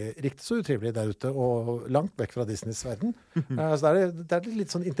til å bli riktig så utrivelig der ute, og langt vekk fra Disneys verden. Så det er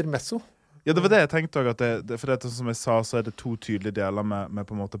litt sånn intermesso. Ja, det var det jeg tenkte også, for det som jeg sa, så er det to tydelige deler med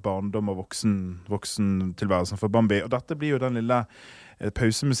på en måte barndom og voksentilværelsen for Bambi, og dette blir jo den lille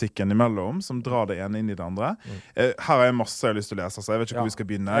pausemusikken imellom, som drar det ene inn i det andre. Her har jeg masse jeg har lyst til å lese, så jeg vet ikke hvor vi skal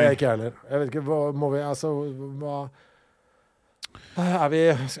begynne. Jeg er ikke heller. Jeg vet ikke,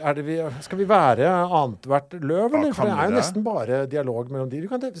 Skal vi være annet hvert løv, eller? For det jo det? nesten bare dialog mellom de.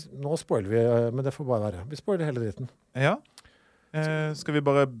 Nå spoiler vi, men det får bare være. Vi spoiler hele dritten. Ja. Skal vi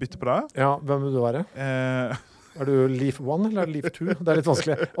bare bytte på det? Ja, hvem vil du være? Du Leaf 1 eller Leaf 2? Det litt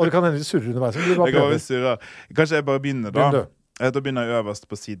vanskelig. Og du kan endelig surre underveis. Kanskje jeg bare begynner da. Da begynner jeg øverst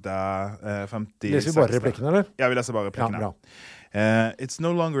på side 50. Leser vi bare replikkene, eller? Ja, vi leser bare replikkene. Ja, It's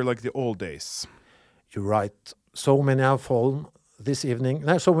no longer like the old days. You're right. So many have fallen this evening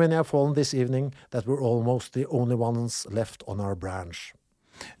that we're almost the only ones left on our branch.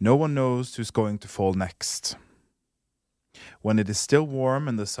 No one knows who's going to fall next. When it is still warm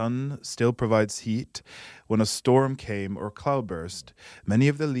and the sun still provides heat, when a storm came or cloudburst, many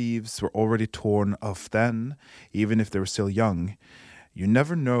of the leaves were already torn off then, even if they were still young. You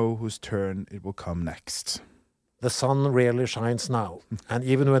never know whose turn it will come next. The sun rarely shines now, and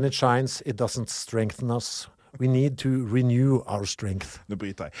even when it shines, it doesn't strengthen us. We need to renew our strength. Nå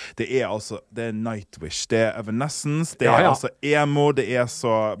bryter jeg. Det Nightwish, det Evanescence, det altså emo, det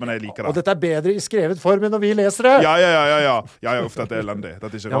så... Men jeg liker det. Og dette bedre i skrevet form enn når vi leser det. Ja, uff, dette elendig.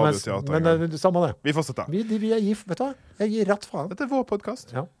 Dette ikke radioteater. Men samme det. Vi fortsetter. Vi vet du hva? Jeg gir rett faen. Dette vår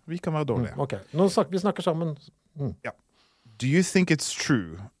podcast. Ja. Vi kan være dårlige. Ok, vi snakker sammen. Ja. Do you think it's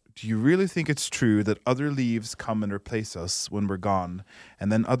true? Do you really think it's true that other leaves come and replace us when we're gone, and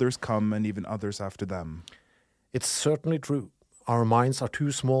then others come and even others after them? It's certainly true. Our minds are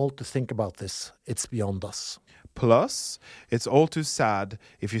too small to think about this. It's beyond us. Plus, it's all too sad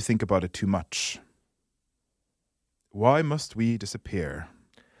if you think about it too much. Why must we disappear?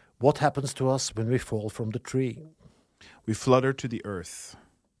 What happens to us when we fall from the tree? We flutter to the earth.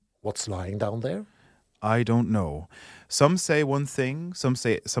 What's lying down there? I don't know. Some say one thing, some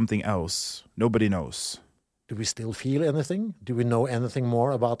say something else. Nobody knows. Do we still feel anything? Do we know anything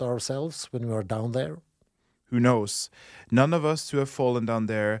more about ourselves when we are down there? Who knows? None of us who have fallen down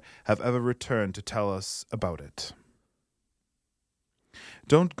there have ever returned to tell us about it.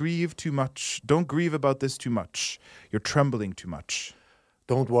 Don't grieve too much. Don't grieve about this too much. You're trembling too much.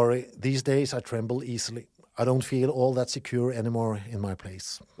 Don't worry. These days I tremble easily. I don't feel all that secure anymore in my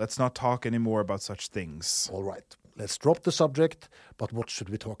place. Let's not talk anymore about such things. All right. Let's drop the subject, but what should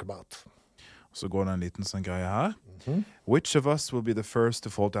we talk about? Så går det en liten sånn greie her. Which of us will be the first to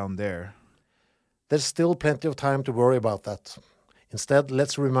fall down there? There's still plenty of time to worry about that. Instead,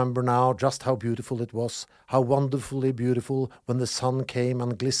 let's remember now just how beautiful it was, how wonderfully beautiful when the sun came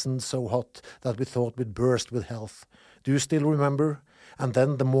and glistened so hot that we thought we'd burst with health. Do you still remember? And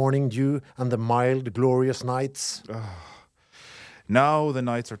then the morning dew and the mild, glorious nights. Now the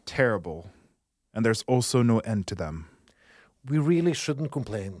nights are terrible, and there's also no end to them. We really shouldn't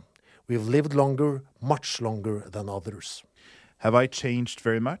complain. We've lived longer, much longer than others. Have I changed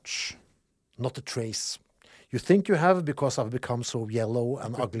very much? Not a trace. You think you have because I've become so yellow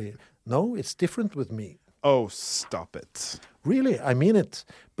and ugly. No, it's different with me. Oh, stop it. Really, I mean it.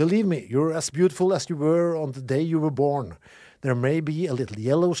 Believe me, you're as beautiful as you were on the day you were born. There may be a little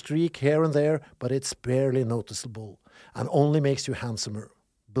yellow streak here and there, but it's barely noticeable and only makes you handsomer.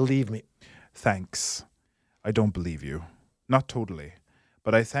 Believe me. Thanks. I don't believe you. Not totally.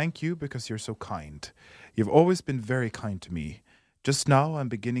 But I thank you because you're so kind. You've always been very kind to me. Just now I'm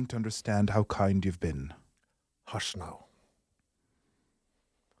beginning to understand how kind you've been. Hush now.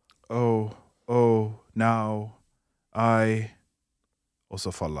 Oh, now I...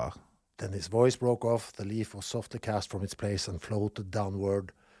 Also faller. Then his voice broke off, the leaf was softly cast from its place and floated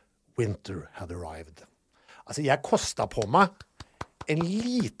downward. Winter had arrived. Altså, jeg kostet på meg en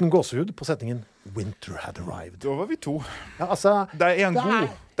liten gåsehud på setningen Winter had arrived. Da var vi to. Ja, altså... Der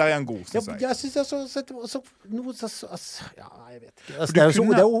er en god, synes jeg. Jeg synes jeg jeg vet ikke. Altså,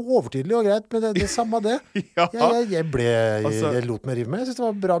 det er jo overtydelig og greit, men det er samme det. Ja. Jeg lot meg rive med. Jeg synes det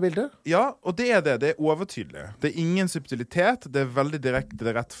var et bra bilde. Ja, og det er det. Det er overtydelig. Det er ingen subtilitet. Det er veldig direkte, det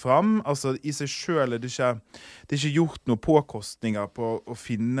er rett frem. Altså, i seg selv er det ikke gjort noen påkostninger på å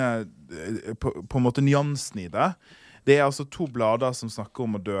finne på en måte nyansen i det. Det er altså to blader som snakker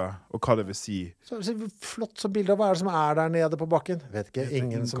om å dø, og hva det vil si. Så flott som bilde av hva er det som er der nede på bakken. Vet ikke,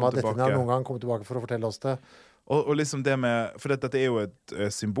 ingen som har dette noen gang kommet tilbake for å fortelle oss det. Og liksom det med, for dette er jo et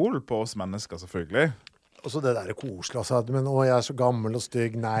symbol på oss mennesker, selvfølgelig. Og så det der koselig, altså. Men jeg er så gammel og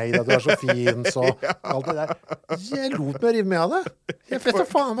stygg. Nei, da, du er så fin, så alt det der. Jeg lot meg rive med av det. Jeg vet da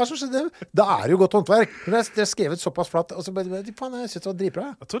faen hva som skjedde. Det er jo godt håndverk. Men det er skrevet såpass flatt. Og så bare, faen, jeg synes det var dritbra.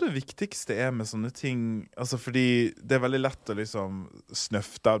 Jeg tror det viktigste er med sånne ting, altså fordi det er veldig lett å liksom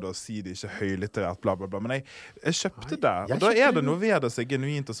snøfte av det og si det ikke høylitterært, bla bla bla. Men jeg kjøpte det, og da er det noe ved det som er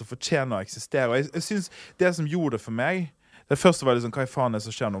genuint og som fortjener å eksistere. Og jeg synes det som gjorde det for meg, Det første var liksom, hva faen det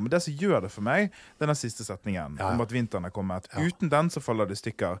som skjer nå? Men det som gjør det for meg, det er den siste setningen, om at vinteren er kommet. Uten den så faller det i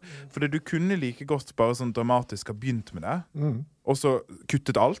stykker. Fordi du kunne like godt bare sånn dramatisk ha begynt med det, og så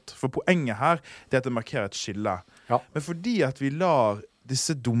kuttet alt. For poenget her, det er at det markerer et skille. Men fordi at vi lar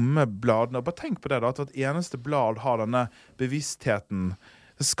disse dumme bladene, og bare tenk på det da, at hvert eneste blad har denne bevisstheten.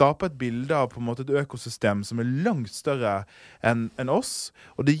 Det skaper et bilde av på en måte et økosystem som er langt større enn oss,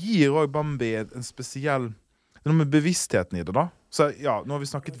 og det gir også Bambi en spesiell, noe med bevisstheten i det da. Så ja, nå har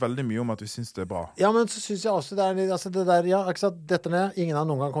vi snakket veldig mye om at vi synes det er bra. Ja, men så synes jeg også det er, altså det der, ja, ikke sant, dette ned, ingen har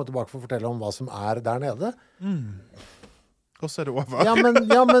noen gang kommet tilbake for å fortelle om hva som er der nede. Og så er det over. Ja,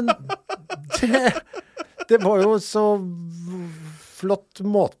 men det var jo så flott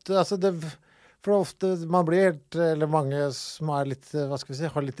måte, altså det... For ofte, man blir helt, eller mange som er litt, hva skal vi si,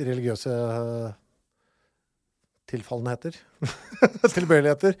 har litt religiøse tilfallenheter,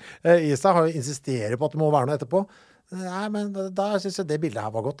 tilbøyeligheter. Isa har jo insisterer på at det må være noe etterpå. Nei, men da synes jeg det bildet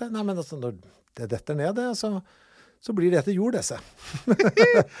her var godt. Nei, men altså, når det detter ned, det, så blir det etter jord, det seg.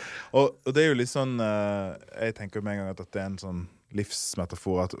 og det er jo litt sånn, jeg tenker med en gang at det er en sånn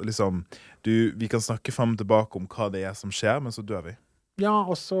livsmetafor, at liksom, vi kan snakke frem og tilbake om hva det er som skjer, men så dør vi. Ja,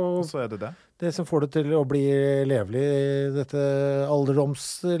 og så er det. Det som får det til å bli levelig i dette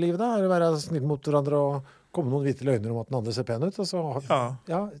alderdomslivet da, er å være snill mot hverandre og komme noen hvite løgner om at den andre ser pen ut. Og så,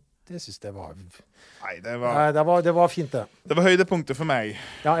 ja, det synes jeg var... Nei, det var fint det. Det var høydepunktet for meg.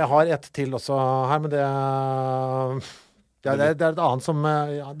 Ja, jeg har et til også her, men det er et annet som...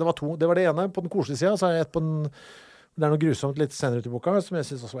 Ja, det var to. Det var det ene på den koselige siden, så har jeg et på den... Det er noe grusomt litt senere ut i boka, som jeg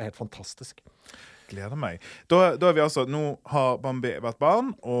synes også var helt fantastisk. Gleder meg. Da er vi altså, nå har Bambi vært barn,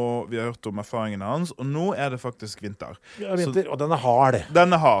 og vi har hørt om erfaringene hans, og nå er det faktisk vinter. Ja, vinter, og den er hard.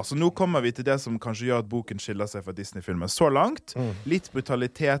 Den er hard, så nå kommer vi til det som kanskje gjør at boken skiller seg fra Disney-filmen. Så langt, litt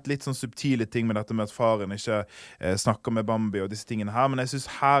brutalitet, litt sånn subtile ting med dette med at faren ikke snakker med Bambi og disse tingene her, men jeg synes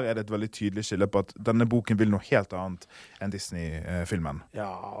her er det et veldig tydelig skille på at denne boken vil noe helt annet enn Disney-filmen.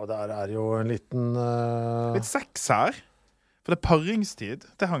 Ja, og der er jo en liten... Litt sex her. For det er paringstid.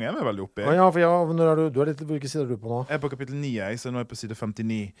 Det hang jeg meg veldig opp i. Ja, for når er du er litt, hvilke sider er du på nå? Jeg er på kapittel 9, så nå er jeg på side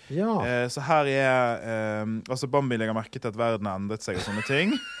 59. Ja. Så her er... altså Bambi legger merke til at verden har endret seg og sånne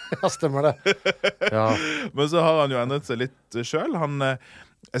ting. Ja, stemmer det. Ja. Men så har han jo endret seg litt selv.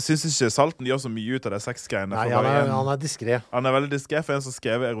 Jeg synes ikke Salten gjør så mye ut av det sexgreiene. Nei, han er diskret. Han er veldig diskret for en som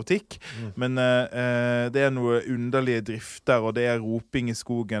skrev erotikk. Men det er noe underlige drifter, og det er roping i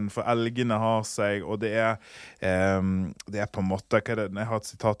skogen, for elgene har seg, og det er på en måte, hva er det? Jeg har et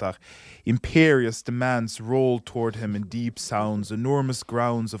sitat her. Imperious demands rolled toward him in deep sounds, enormous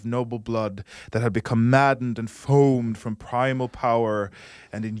grounds of noble blood that had become maddened and foamed from primal power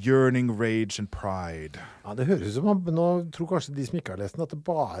and in yearning rage and pride. Ja, det høres ut som nå tror kanskje de som ikke har lest den, at det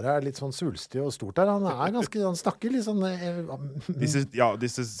bare er litt sånn svulstig og stort der. Han snakker litt sånn...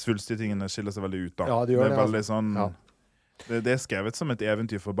 Disse svulstige tingene skiller seg veldig ut da. Ja, det gjør det. Er veldig sånn... Ja. Det er skrevet som et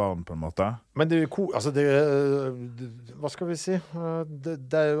eventyr for barn på en måte. Men det hva skal vi si?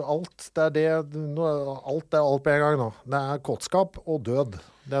 Det er jo alt. Alt er alt på en gang nå. Det er kåtskap og død.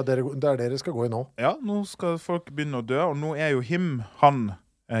 Det er dere skal gå i nå. Ja, nå skal folk begynne å dø, og nå er jo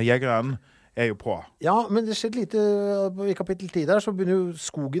jegeren, er jo på. Ja, men det skjedde lite i kapittel 10 der, så begynner jo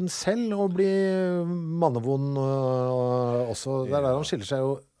skogen selv å bli mannevond også. Det er der han skiller seg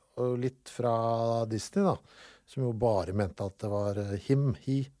jo litt fra Disney da. Som jo bare mente at det var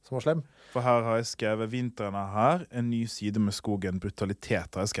hi, som var slem. For her har jeg skrevet vinteren her, en ny side med skogen,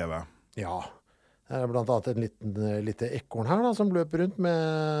 brutalitet har jeg skrevet. Ja, det er blant annet en lite ekorn her da, som løper rundt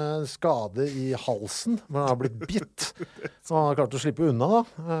med skade i halsen, hvor han har blitt bitt. Så han har klart å slippe unna da.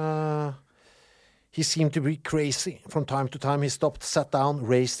 He seemed to be crazy. From time to time he stopped, sat down,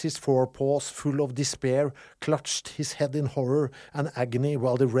 raised his forepaws full of despair, clutched his head in horror and agony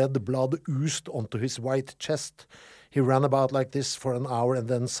while the red blood oozed onto his white chest. He ran about like this for an hour and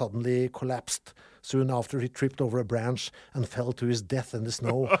then suddenly collapsed. Soon after he tripped over a branch and fell to his death in the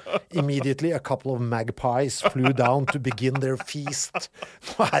snow. Immediately a couple of magpies flew down to begin their feast.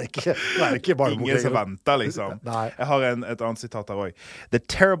 Nå er det ikke bare ingen som venter, liksom. Jeg har et annet sitat her også. The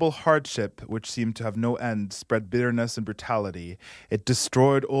terrible hardship, which seemed to have no end, spread bitterness and brutality. It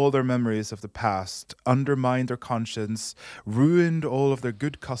destroyed all their memories of the past, undermined their conscience, ruined all of their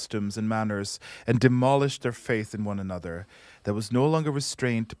good customs and manners, and demolished their faith in one another. There was no longer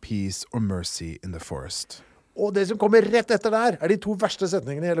restraint, peace or mercy in the forest. Og det som kommer rett etter der, er de to verste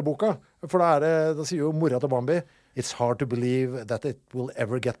setningene i hele boka. For da sier jo mora til Bambi, It's hard to believe that it will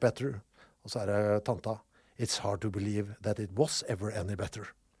ever get better. Og så er det tanta, It's hard to believe that it was ever any better.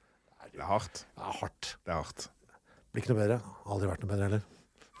 Det er hardt. Det er hardt. Det er hardt. Blir ikke noe bedre. Aldri vært noe bedre heller.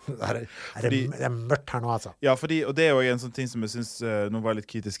 Det er mørkt her nå, altså. Ja, og det er jo en sånn ting som jeg synes, nå var jeg litt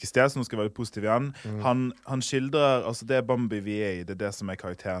kritisk i sted, så nå skal jeg være litt positiv igjen. Han skildrer, altså det er Bambi vi er i, det er det som er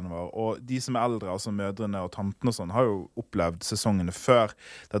karakteren vår. Og de som er eldre, altså mødrene og tantene og sånn, har jo opplevd sesongene før.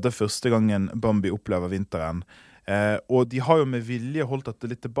 Dette er første gangen Bambi opplever vinteren. Og de har jo med vilje holdt dette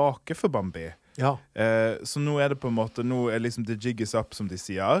litt tilbake for Bambi. Ja. Så nå er det på en måte, nå er liksom the jig is up, som de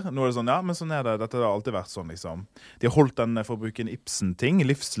sier. Nå er det sånn, ja, men sånn er det. Dette har alltid vært sånn, liksom. De har holdt den, for å bruke en Ibsen-ting,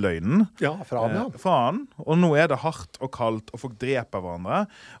 livsløgnen. Ja, fra han, ja. Fra han. Og nå er det hardt og kaldt, og folk dreper hverandre.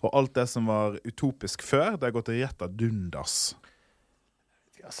 Og alt det som var utopisk før, det har gått rett av dundas.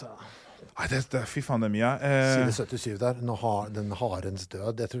 Altså... Nei, fy faen, det er mye. Side 77 der, den harens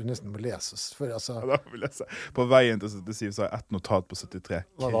død, jeg tror det nesten må leses. For, altså... Ja, da må vi lese. På veien til 77 så har jeg et notat på 73.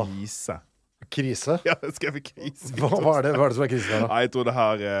 Krise. Krise? Ja, jeg skrev krise. Hva er det som er krise der da? Nei, jeg tror det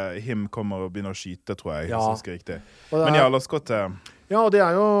her Him kommer og begynner å skyte, tror jeg. Ja. Så riktig. Men ja, la oss gå til... Ja, og det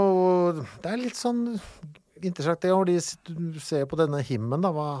er jo... Det er litt sånn interessant det, og de ser på denne Himmen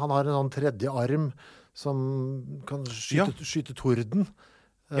da, han har en sånn tredje arm som kan skyte torden.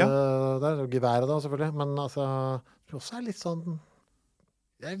 Ja. Det er geværet da, selvfølgelig. Men altså, det også er litt sånn...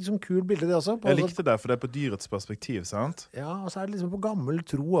 Det er liksom kul bilde det også. Jeg likte det, for det er på dyrets perspektiv, sant? Ja, og så er det liksom på gammel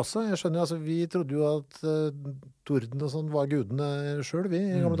tro også. Jeg skjønner jo, altså, vi trodde jo at torden og sånn var gudene selv, vi,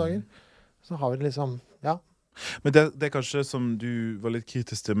 i gamle dager. Så har vi liksom, ja. Men det er kanskje som du var litt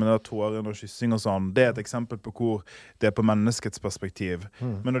kritisk til, med det tåren og kyssing og sånn, det er et eksempel på hvor det er på menneskets perspektiv.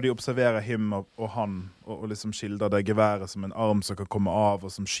 Men når de observerer Him og han, og liksom skildrer det geværet som en arm som kan komme av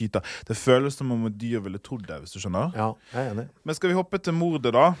og som skyter, det føles som om et dyr ville trodd det, hvis du skjønner. Ja, jeg er enig. Men skal vi hoppe til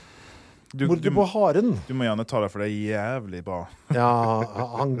mordet da? Mordet på haren. Du må gjerne ta det, for det er jævlig bra. Ja,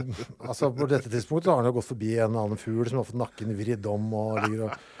 altså på dette tidspunktet har han jo gått forbi en annen fugl som har fått nakken vridd om og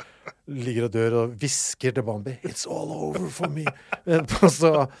ligger og dør og visker til Bambi. It's all over for me. Og så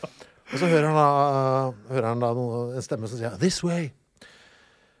hører han da en stemme som sier, This way.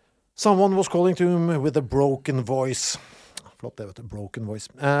 Someone was calling to him with a broken voice. Flott det, vet du. Broken voice.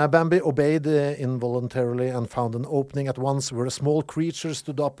 Bambi obeyed involuntarily and found an opening at once where a small creature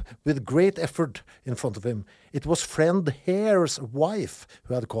stood up with great effort in front of him. It was Friend Hare's wife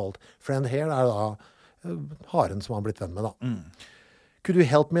who had called. Friend Hare er da haren som han blitt venn med da. Could you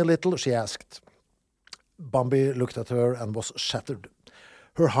help me a little? She asked. Bambi looked at her and was shattered.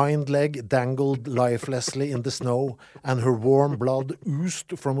 Her hind leg dangled lifelessly in the snow, and her warm blood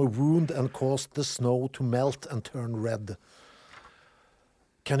oozed from a wound and caused the snow to melt and turn red.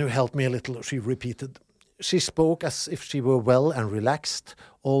 Can you help me a little? She repeated. She spoke as if she were well and relaxed,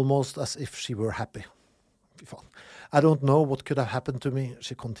 almost as if she were happy. I don't know what could have happened to me,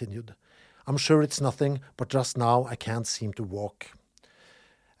 she continued. I'm sure it's nothing, but just now I can't seem to walk.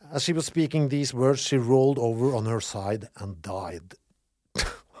 As she was speaking these words, she rolled over on her side and died.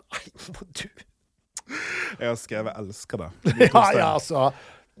 Jeg har skrevet elsker det. Ja, altså.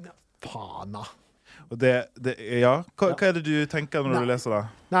 Faen da. Og hva er det du tenker når du leser det?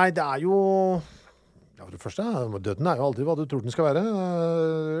 Nei, det er jo... Ja, for det første, døden er jo aldri hva du tror den skal være.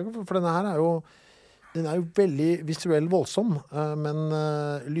 For denne her den er jo veldig visuell voldsom, men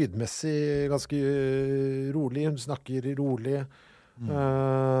lydmessig ganske rolig. Hun snakker rolig. Det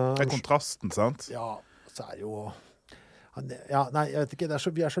er kontrasten, sant? Ja, så er det jo... Ja, nei, jeg vet ikke,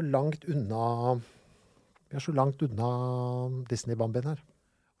 vi er så langt unna Disney-Bambien her.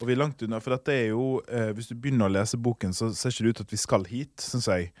 Og vi er langt unna, for dette er jo, hvis du begynner å lese boken, så ser ikke det ut at vi skal hit, synes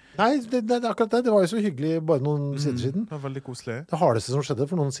jeg. Nei, det er akkurat det. Det var jo så hyggelig bare noen sider siden. Det var veldig koselig. Det hardeste som skjedde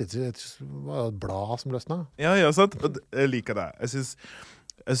for noen sider siden var et blad som løsnet. Ja, sant. Jeg liker det.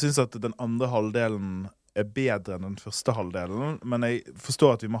 Jeg synes at den andre halvdelen er bedre enn den første halvdelen, men jeg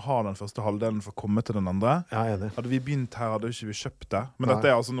forstår at vi må ha den første halvdelen for å komme til den andre. Ja, jeg er enig. Hadde vi begynt her, hadde ikke vi kjøpt det. Men dette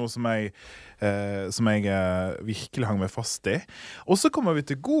er altså noe som jeg virkelig hang meg fast i. Og så kommer vi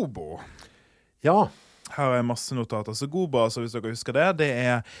til Gobo. Ja. Her er masse notater. Så Gobo, altså, hvis dere husker det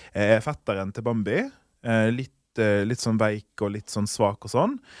er fetteren til Bambi. Litt sånn veik og litt sånn svak og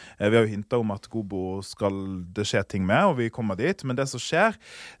sånn. Vi har jo hintet om at Gobo skal det skje ting med, og vi kommer dit. Men det som skjer,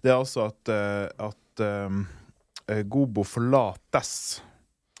 det er altså at Gobo forlates.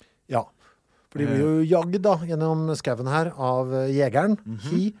 Ja, for de blir jo jagd da, gjennom skaven her av jegeren.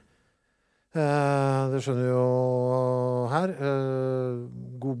 Det skjønner jo her.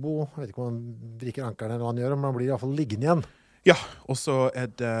 Gobo, jeg vet ikke om han vrikker ankeren eller hva han gjør, men han blir i hvert fall liggende igjen. Ja, og så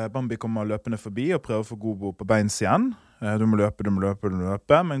er det Bambi kommer løpende forbi og prøver å få Gobo på beins igjen. Du må løpe,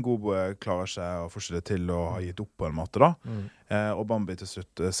 men Gobo klarer ikke å få det til å ha gitt opp på en måte da. Og Bambi til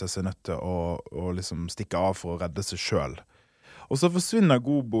slutt ser seg nødt til å liksom stikke av for å redde seg selv. Og så forsvinner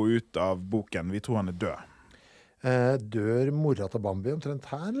Gobo ut av boken. Vi tror han er død. Dør mora til Bambi omtrent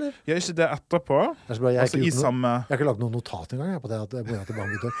her, eller? Ja, ikke det etterpå? Jeg har ikke lagt noen notat engang på det at mora til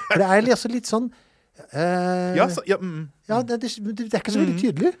Bambi dør. For det er altså litt sånn... ja, det er ikke så veldig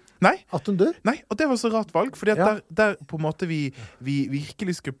tydelig at hun dør. Nei, og det var så rart valg, fordi at der på en måte vi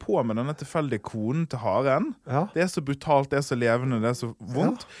virkelig skulle på med denne tilfeldige konen til haren. Det er så brutalt, det er så levende, det er så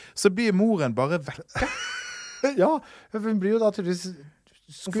vondt. Så blir moren bare vekke. Ja, hun blir jo da tydeligvis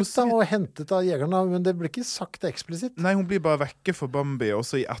skutt og hentet av jegerne, men det blir ikke sagt eksplisitt. Nei, hun blir bare vekke for Bambi, og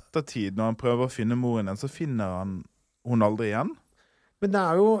så i ettertid, når han prøver å finne moren igjen, så finner han hun aldri igjen. Men det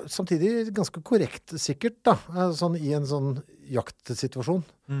er jo samtidig ganske korrekt sikkert da, sånn i en sånn jaktsituasjon.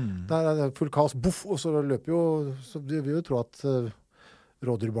 Der er det full kaos, buff, og så løper jo, så vi vil jo tro at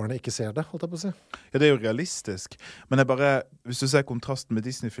rådyrbarnet ikke ser det, holdt jeg på å si. Ja, det er jo realistisk. Men det er bare, hvis du ser kontrasten med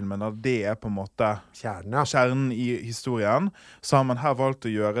Disney-filmen, det er på en måte kjernen i historien, så har man her valgt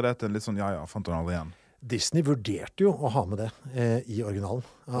å gjøre det til en litt sånn, fant hun aldri igjen. Disney vurderte jo å ha med det i originalen.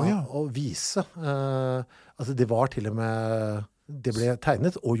 Og vise at det var til og med... Det ble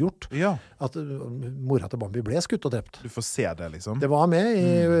tegnet og gjort at mora til Bambi ble skutt og drept. Du får se det, liksom. Det var med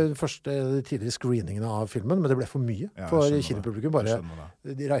i første tidlige screeningen av filmen, men det ble for mye. For kinopublikum bare,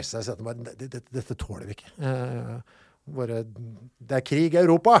 de reiste seg og sa at dette tåler vi ikke. Det er krig i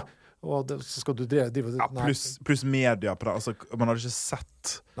Europa! Og så skal du drive... Pluss media på det. Altså, man hadde ikke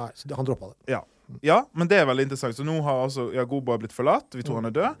sett... Nei, så han droppet det. Ja, men det er veldig interessant. Så nå har altså Gobo blitt forlatt, vi tror han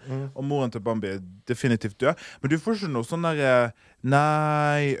er død, og moren til Bambi er definitivt død. Men du får ikke noe sånn der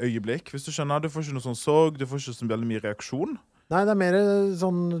øyeblikk, hvis du skjønner. Du får ikke noe sånn sorg, du får ikke så veldig mye reaksjon. Nei, det er mer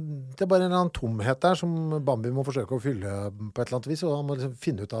sånn, det er bare en eller annen tomhet der som Bambi må forsøke å fylle på et eller annet vis, og han må liksom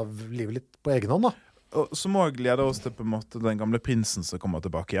finne ut av livet litt på egen hånd da. Og så må jeg glede oss til på en måte den gamle prinsen som kommer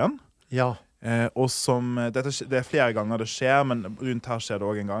tilbake igjen. Ja. Og som, det er flere ganger det skjer, men rundt her skjer det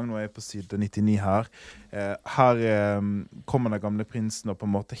også en gang. Nå er jeg på side 99 her. Her kommer den gamle prinsen og på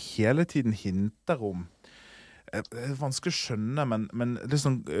en måte hele tiden hinter om. Det er vanskelig å skjønne, men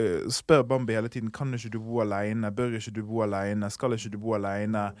liksom spør Bambi hele tiden, kan ikke du bo alene? Bør ikke du bo alene? Skal ikke du bo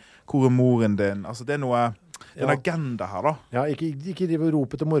alene? Hvor er moren din? Altså det er noe, det er en agenda her da. Ja, ikke drive og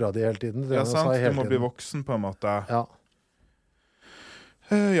rope til mora di hele tiden. Ja, sant, du må bli voksen på en måte. Ja.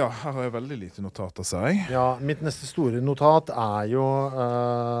 Ja, her har jeg veldig lite notater, ser jeg. Ja, mitt neste store notat er jo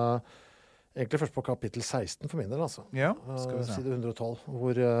egentlig først på kapittel 16 for min del, altså. Ja, skal vi se. Side 112,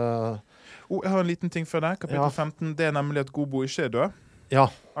 hvor... jeg har en liten ting før det. Kapittel 15, det er nemlig at Gobo ikke er død. Ja.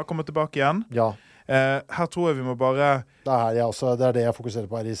 Han kommer tilbake igjen. Ja. Her tror jeg vi må bare... Det er det jeg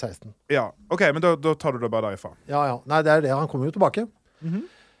fokuserer på her i 16. Ja, ok, men da tar du det bare derifra. Ja. Nei, det er det. Han kommer jo tilbake.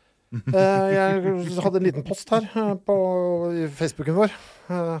 Jeg hadde en liten post her på Facebooken vår.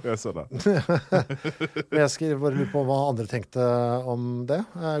 Jeg så det. Jeg skriver bare litt på hva andre tenkte om det.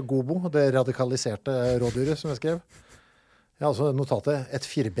 Gobo, det radikaliserte rådyret som jeg skrev. Jeg har også notatet et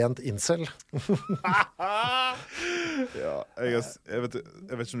firbent incel. Ja, jeg vet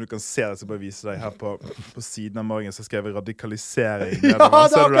ikke om du kan se det, så bare vise deg her på siden av morgen, så skrev jeg radikalisering. Ja, det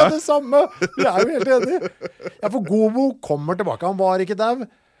er akkurat det samme! Vi er jo helt enige. Ja, for Gobo kommer tilbake. Han var ikke der.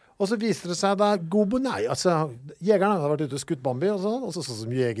 Og så viser det seg da, Gobo, nei, altså, jegerne hadde vært ute og skutt Bambi og sånn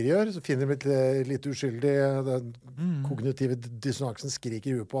som jegere gjør, så finner de litt uskyldig, den kognitive dissonansen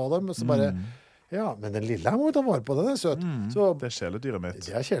skriker i huet på dem, og så bare, ja, men den lille her må vi ta vare på, den er søt. Så, det er kjæledyret mitt.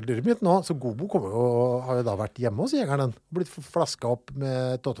 Det er kjæledyret mitt nå, så Gobo har jo da vært hjemme hos jegeren, blitt flasket opp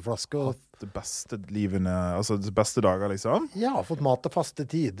med tåteflaske. Og det beste livene, altså det beste dager, liksom? Ja, fått mat til faste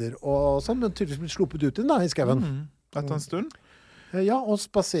tider og sånn, men tydeligvis blitt sluppet ut inn da, i skaven. Etter en stund? Ja, og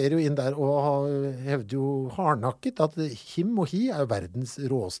spaserer jo inn der og hevder jo hardnakket at him og hi er jo verdens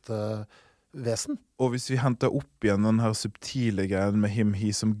råeste vesen. Og hvis vi henter opp igjen den her subtile greien med him,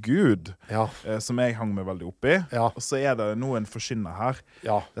 hi som Gud, som jeg hang meg veldig opp i, så er det noen forskinner her.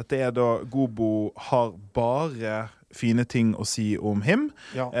 Ja. Dette er da, Gobo har bare fine ting å si om him,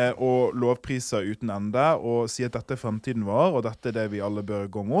 og lovpriser uten ende, og sier at dette er fremtiden vår, og dette er det vi alle bør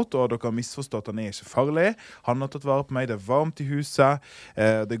gå mot, og dere har misforstått at han er ikke farlig. Han har tatt vare på meg, det er varmt i huset,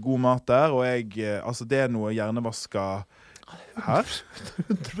 det er god mat der, og altså det er noe hjernevaska her.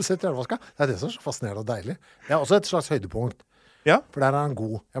 100% hjernevaska. Det er det som er så fascinerende og deilig. Det er også et slags høydepunkt. Ja. For der er han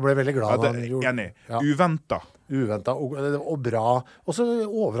god. Jeg ble veldig glad. Enig. Uventet. Uventet og bra. Også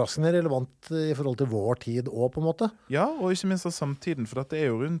overraskende relevant i forhold til vår tid også, på en måte. Ja, og ikke minst av samtiden, for dette er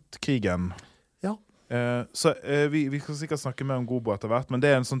jo rundt krigen. Ja. Så vi kan sikkert snakke mer om Gobo etter hvert, men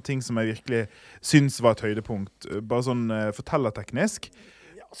det er en sånn ting som jeg virkelig synes var et høydepunkt. Bare sånn fortellerteknisk.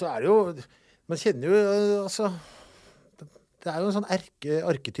 Ja, så er det jo... Man kjenner jo, altså... Det er jo en sånn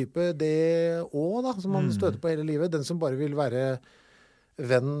arketype det også da, som man støter på hele livet. Den som bare vil være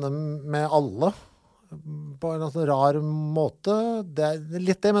venn med alle. på en sånn rar måte. Det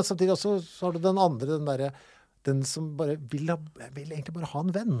litt det, men samtidig også så har du den andre, den som bare vil egentlig bare ha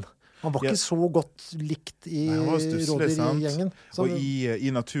en venn. Han var ikke så godt likt i rådyrgjengen. Og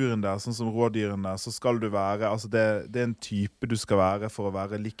i naturen der, sånn som rådyrene, så skal du være, altså det en type du skal være for å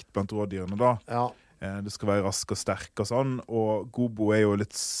være likt blant rådyrene da. Ja. Du skal være rask og sterk og sånn, og Gobo jo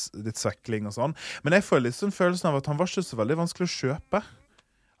litt svekling og sånn. Men jeg får litt sånn følelsen av at han var ikke så veldig vanskelig å kjøpe.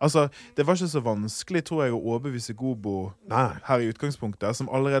 Altså, det var ikke så vanskelig, tror jeg, å overbevise Gobo her i utgangspunktet, som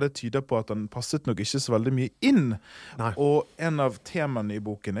allerede tyder på at han passet nok ikke så veldig mye inn. Nei. Og en av temaene i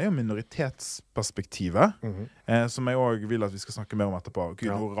boken jo minoritetsperspektivet, som jeg også vil at vi skal snakke mer om etterpå.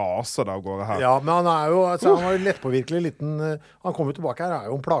 Gud, nå raser det av gårde her. Ja, men han jo, altså, han var jo lettpåvirkelig liten, han kom jo tilbake her,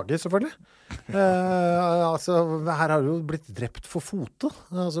 jo en plage, selvfølgelig. Altså, her har jo blitt drept for fote.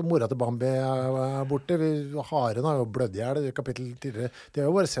 Altså, mora til Bambi borte. Haren har jo blødd i hjel i kapittel tidligere. De har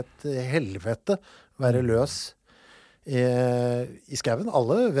jo bare sett helvete være løs i skauen.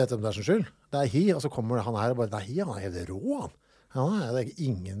 Alle vet hvem det som skyld. Det hi, og så kommer han her og bare, det hi, han helt rå, han. Det er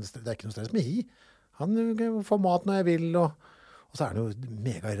ikke noe stress med hi. Han får mat når jeg vil, og så han jo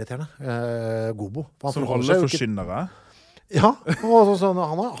mega-irriterende. Gobo. Som alle forskyndere. Ja, og sånn,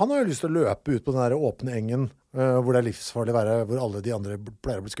 han har jo lyst til å løpe ut på den der åpne engen hvor det livsfarlig å være, hvor alle de andre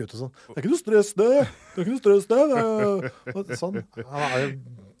pleier å bli skutt og sånn. Det ikke noe stress det! Sånn.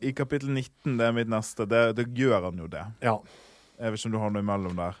 I kapittel 19, det mitt neste, det gjør han jo det. Ja. Jeg vet ikke om du har noe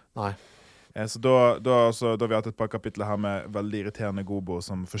imellom der. Nei. Så da har vi hatt et par kapitler her med veldig irriterende Gobo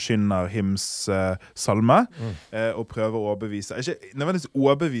som forkynner Hims salme og prøver å overbevise, ikke nødvendigvis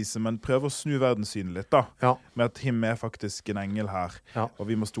overbevise, men prøver å snu verdenssynet litt da, med at Him faktisk en engel her, og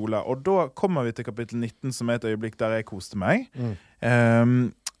vi må stole. Og da kommer vi til kapittel 19 som et øyeblikk der jeg koste meg.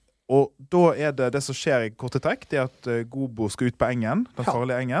 Og da det som skjer i korte trekk, det at Gobo skal ut på engen, den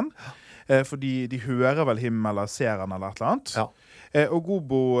farlige engen, fordi de hører vel Him eller ser han eller et eller annet. Ja. Og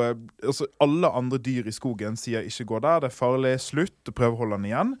Gobo, altså alle andre dyr i skogen sier ikke gå der, det farlig, slutt, og prøver å holde han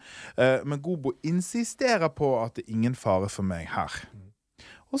igjen. Men Gobo insisterer på at det ingen fare for meg her.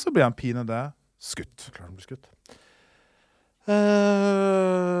 Og så blir han pinede skutt. Klart han blir skutt.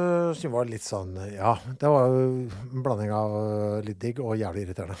 Så det var litt sånn, ja, det var jo en blanding av litt digg og jævlig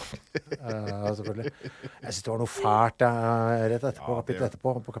irriterende. Selvfølgelig. Jeg synes det var noe fælt rett etterpå, kapittel etterpå,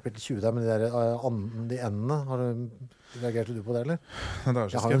 på kapittel 20 der, men de endene, reagerte du på det, eller?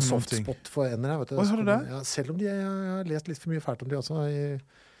 Jeg har jo en softspot for ender, vet du. Har du det? Ja, selv om jeg har lest litt for mye fælt om de også.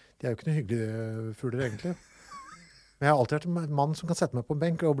 De jo ikke noe hyggelige fugler, egentlig. Men jeg har alltid vært en mann som kan sette meg på en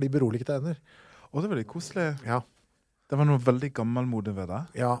benk og bli beroliget av ender. Det var litt koselig. Ja. Det var noe veldig gammelmodig ved det.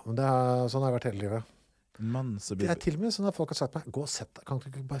 Ja, men sånn har jeg vært hele livet. En mann som blir... Det til og med sånn at folk har sagt meg, gå og sett deg. Kan du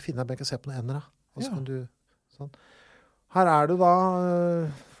ikke bare finne deg en benk og se på noen ender, da? Og så kan du... Sånn. Her du da...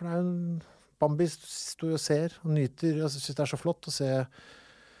 For det jo en... Bambi står og ser og nyter, og synes det så flott å se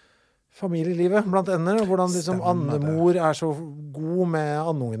familielivet blant ender, og hvordan liksom andemor så god med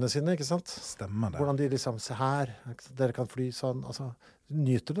andungene sine, ikke sant? Stemmer det. Hvordan de liksom, se her, dere kan fly sånn, altså,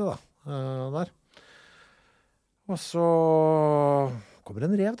 nyter det da, der. Og så kommer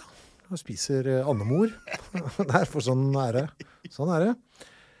en rev da, og spiser andemor der, for sånn det. Sånn det.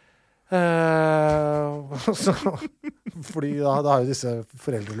 Fordi da har jo disse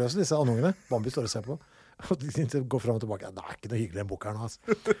foreldreløse, disse andungene, Bambi står og ser på, og de går frem og tilbake. Det ikke noe hyggelig en bok her nå, altså.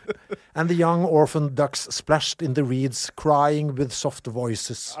 And the young orphan ducks splashed in the reeds, crying with soft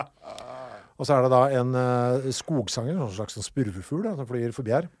voices. Og så det da en skogsanger, en slags spurvefugl da, som flyr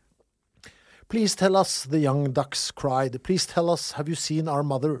forbi her. Please tell us, the young ducks cried. Please tell us, have you seen our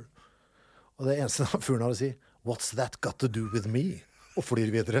mother? Og det eneste fuglen har å si, what's that got to do with me? Og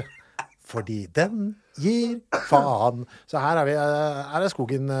flyr videre. Fordi den gir faen. Så her er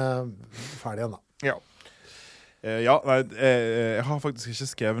skogen ferdig igjen da. Ja. Jeg har faktisk ikke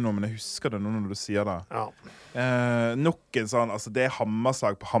skrevet noe, men jeg husker det nå når du sier det. Ja. Nok en sånn, altså det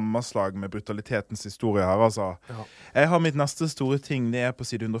hammerslag på hammerslag med brutalitetens historie her, altså. Ja. Jeg har mitt neste store ting, det på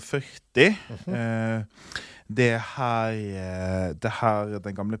side 140. Det her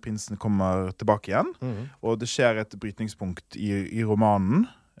den gamle prinsen kommer tilbake igjen, og det skjer et brytningspunkt i romanen.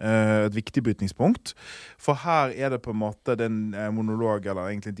 Et viktig brytningspunkt. For her det på en måte den monolog,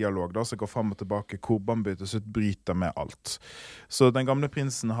 eller egentlig dialog da, som går frem og tilbake, hvor Bambi til slutt bryter med alt. Så den gamle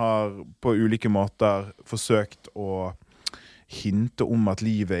prinsen har på ulike måter forsøkt å hinte om at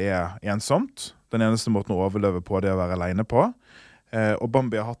livet ensomt. Den eneste måten å overleve på det å være alene på. Og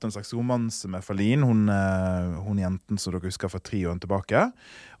Bambi har hatt en slags romanse med Falin, hun jenten som dere husker fra trioen tilbake,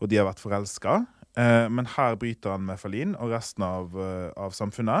 og de har vært forelsket. Men her bryter han med Falin og resten av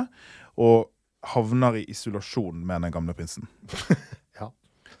samfunnet, og havner i isolasjon med den gamle prinsen. Ja.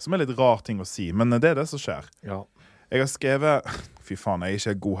 Som litt rar ting å si, men det det som skjer. Ja. Jeg har skrevet, fy faen, jeg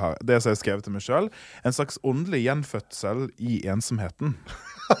ikke god her, det som jeg har skrevet til meg selv, en slags åndelig gjenfødsel i ensomheten.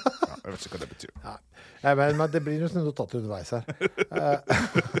 Jeg vet ikke hva det betyr. Ja, men det blir noe notat underveis her.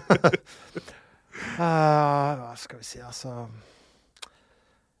 Hva skal vi si, altså...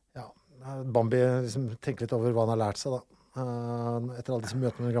 Ja, Bambi liksom tenker litt over hva han har lært seg, da. Etter alle disse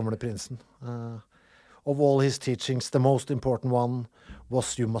møtene med den gamle prinsen. Of all his teachings, the most important one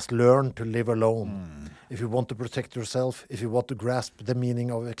was you must learn to live alone. If you want to protect yourself, if you want to grasp the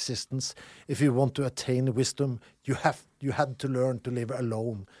meaning of existence, if you want to attain wisdom, you had to learn to live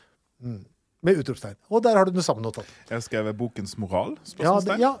alone. Med utropstegn. Og der har du den samme notat. Jeg har skrevet bokens moral,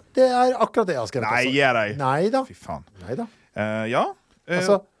 spørsmålstegn. Ja, det akkurat det jeg har skrevet. Nei, også. Gi deg. Nei da. Fy faen. Nei da. Ja.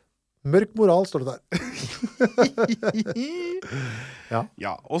 Altså, mørk moral står det der.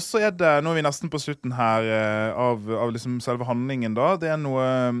 Ja, og så det, nå vi nesten på slutten her av liksom selve handlingen da, det noe,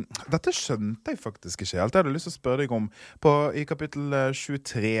 dette skjønte jeg faktisk ikke helt, jeg hadde lyst til å spørre deg om, i kapittel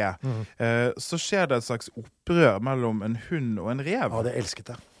 23, så skjer det et slags opprør mellom en hund og en rev. Ja, det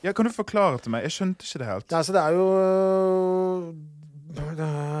elsket jeg. Ja, kan du forklare til meg? Jeg skjønte ikke det helt. Ja, altså, det jo... Det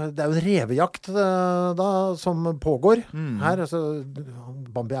jo en revejakt da, som pågår her. Altså,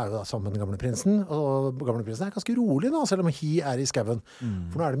 Bambi jo da sammen med den gamle prinsen, og gamle prinsen ganske rolig da, selv om Hi i skauen.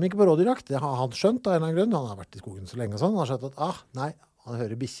 For nå de ikke på rådyrjakt. Det har han skjønt av en eller annen grunn. Han har vært i skogen så lenge og sånn. Han har skjønt at, nei, han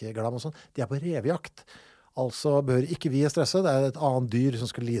hører bikkjeglam og sånn. De på revejakt. Altså bør ikke vi stresse. Det et annet dyr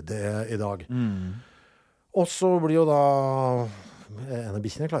som skal lide i dag. Og så blir jo da... En av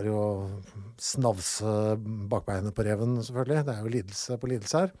bikkjene klarer jo å snavse bakbeinet på reven, selvfølgelig. Det jo lidelse på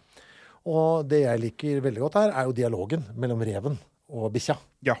lidelse her. Og det jeg liker veldig godt her, jo dialogen mellom reven og bikkja.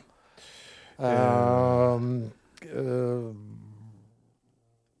 Ja.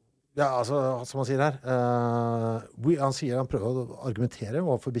 Ja, altså, som han sier her. Han prøver å argumentere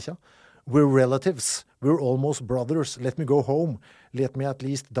overfor bikkja. We're relatives. We're almost brothers. Let me go home. Let me at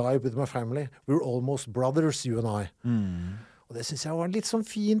least die with my family. We're almost brothers, you and I. Og det synes jeg var litt sånn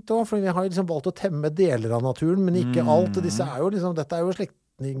fint også, for vi har liksom valgt å temme deler av naturen, men ikke alt. Og disse jo liksom, dette jo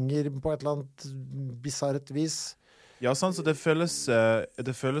slektninger på et eller annet bizarrt vis. Ja, sånn, så det føles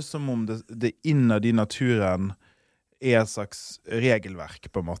som om det innad i naturen et slags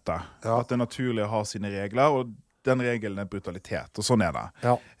regelverk, på en måte. Ja. At det naturlig å ha sine regler, og den regelen brutalitet, og sånn det.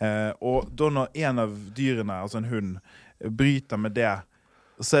 Ja. Og da når en av dyrene, altså en hund, bryter med det,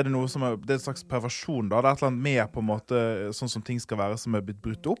 så det noe som det en slags perversjon da. Det et eller annet med på en måte sånn som ting skal være som blitt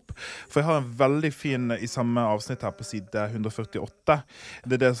brutt opp. For jeg har en veldig fin i samme avsnitt her på side 148.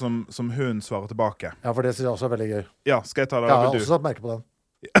 Det det som hunden svarer tilbake. Ja, for det synes jeg også veldig gøy. Ja, skal jeg ta det? Ja, jeg har også satt merke på den.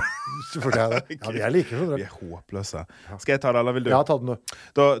 Ja, vi like det. Vi håpløse. Skal jeg ta det, eller vil du? Ja, ta den du.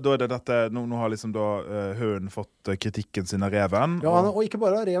 Da det dette, nå har liksom da hunden fått kritikken sin av reven. Ja, og ikke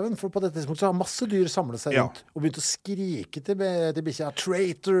bare av reven, for på dette tidspunktet så har masse dyr samlet seg rundt og begynt å skrike til bikkja,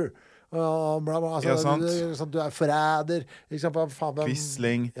 traitor! Bla, bla, altså, du forræder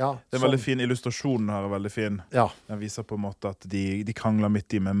Quisling. Ja, det veldig fin illustrasjon her, veldig fin. Ja. Den viser på en måte at de krangler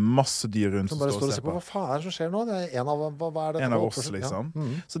midt i med masse dyr rundt som bare står og ser på. Hva faen som skjer nå? Det en av, hva det? En av oss, liksom.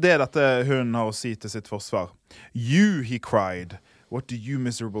 Ja. Så det dette hunden har å si til sitt forsvar. You, he cried. What do you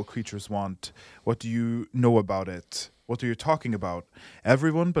miserable creatures want? What do you know about it? What are you talking about?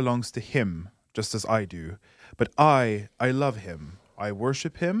 Everyone belongs to him, just as I do. But I love him. I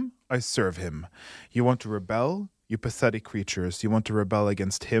worship him, I serve him. You want to rebel, you pathetic creatures. You want to rebel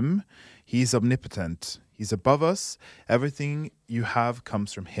against him. He's omnipotent. He's above us. Everything you have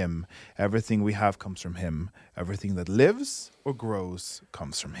comes from him. Everything we have comes from him. Everything that lives or grows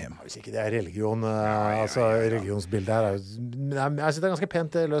comes from him. Hvis ikke det religion, altså religionsbildet her, jeg synes det ganske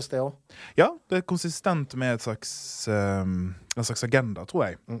pent løst det også. Ja, det konsistent med en slags agenda, tror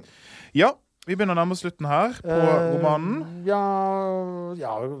jeg. Ja, vi begynner nærmere slutten her på romanen. Ja,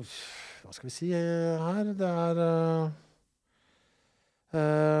 hva skal vi si her? Det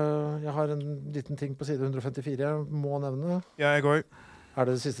jeg har en liten ting på side 154 jeg må nevne. Ja, jeg går.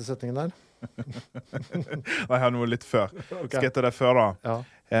 Det siste setningen der? Jeg har noe litt før. Okay. Skal jeg ta det før da? Ja.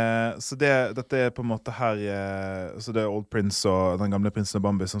 Så dette på en måte her, så det Old Prince og den gamle prinsen av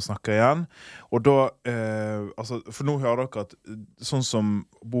Bambi som snakker igjen. Og da, altså, for nå hører dere at sånn som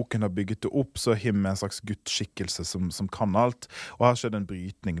boken har bygget det opp, så er him en slags gudsskikkelse som kan alt. Og her skjer det en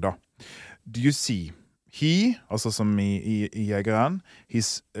brytning da. Do you see? He, altså som i jegeren,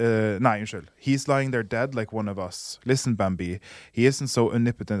 he's lying there dead like one of us. Listen, Bambi, he isn't so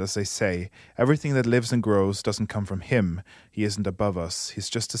omnipotent as they say. Everything that lives and grows doesn't come from him. He isn't above us. He's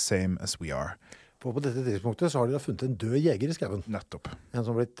just the same as we are. På dette tidspunktet så har de da funnet en død jeger i skauen. Nettopp. En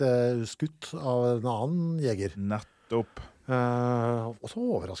som har blitt skutt av en annen jeger. Nettopp. Også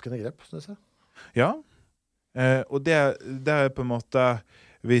overraskende grep, synes jeg. Ja, og det er på en måte,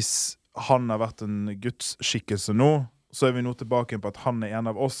 hvis han har vært en gudsskikkelse nå, så er vi nå tilbake på at han er en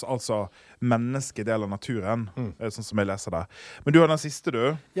av oss, altså menneskedel av naturen, sånn som jeg leser det. Men du har den siste,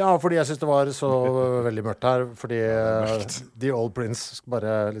 du? Ja, fordi jeg synes det var så veldig mørkt her, fordi The Old Prince skal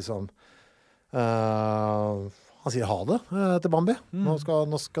bare liksom... han sier ha det til Bambi. Nå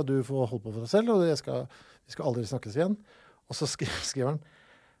skal du få holde på for deg selv, og vi skal aldri snakkes igjen. Og så skriver han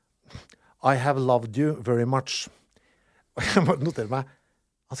I have loved you very much. Og jeg må notere meg,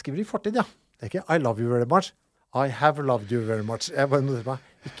 han skriver i fortid, ja. Det er ikke I love you very much. I have loved you very much. Jeg bare noterer meg,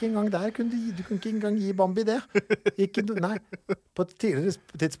 ikke engang der du kunne ikke engang gi Bambi det. Nei, på et tidligere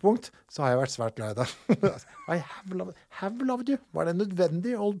tidspunkt så har jeg vært svært glad i det. I have loved you. Var det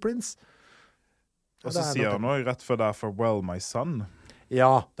nødvendig, Old Prince? Og så sier han også rett før det farewell, my son.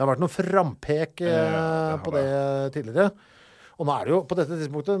 Ja, det har vært noen frampek på det tidligere. Og nå er det jo, på dette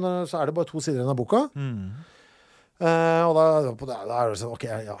tidspunktet, så er det bare 2 sider igjen av boka. Og da er det sånn, ok,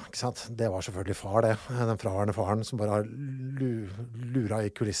 ja, ikke sant? Det var selvfølgelig far det. Den fraværende faren som bare har lura i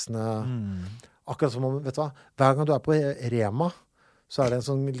kulissene. Akkurat som om, vet du hva, hver gang du er på Rema, så er det en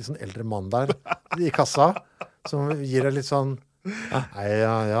sånn litt sånn eldre mann der i kassa, som gir deg litt sånn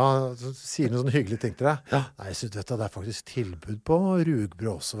så sier noen sånne hyggelige ting til deg. Nei, så vet du, det er faktisk tilbud på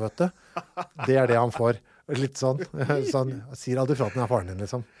rugbrød også, vet du. Det er det han får. Litt sånn, sier aldri fra at den er faren din,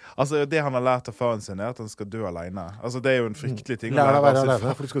 liksom. Altså, det han har lært av faren sin er at han skal dø alene. Altså, det er jo en fryktelig ting. Lær deg å være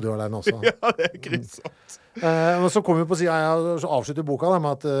alene, for du skal dø alene også. Ja, det er grusomt. Og så kommer vi på så avslutter boka da,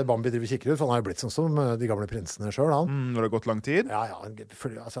 med at Bambi driver kikker ut, for han har jo blitt sånn som de gamle prinsene selv, han. Når det har gått lang tid? Ja,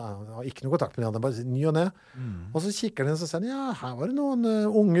 altså, han har ikke noe kontakt med han, det er bare ny og ned. Og så kikker han inn og sier, ja, her var det noen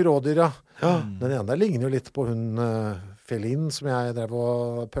unge rådyr, ja. Den ene der ligner jo litt på hun Feline, som jeg drev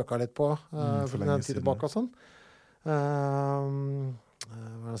og pøka litt på for en tid tilbake og sånn.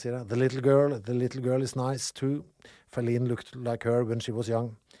 Hva sier jeg? The little girl is nice too. Feline looked like her when she was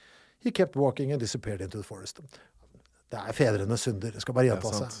young. He kept walking and disappeared into the forest. Det er fedrenes synder. Det skal bare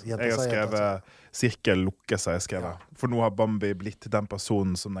gjenta seg. Jeg har skrevet sirkel lukke seg, jeg skrevet. For nå har Bambi blitt den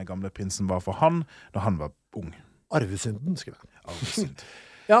personen som den gamle prinsen var for han, når han var ung. Arvesynden, skriver jeg. Arvesynd.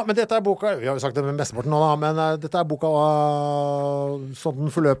 Ja, men dette er boka, vi har jo sagt det med mesteparten nå da, men dette er boka sånn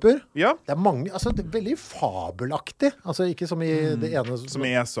den forløper. Ja. Det er mange, altså det er veldig fabelaktig, altså ikke som i det ene... Som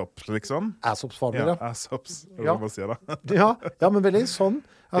i Aesop, liksom? Aesops fabler, ja. Aesops, hva man sier da. ja, men veldig sånn.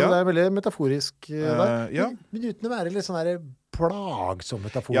 Altså det er veldig metaforisk der. Men uten å være litt sånn der plagsom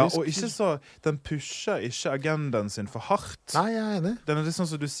metaforisk. Ja, og ikke så, den pusher ikke agendaen sin for hardt. Nei, jeg er enig. Den er litt sånn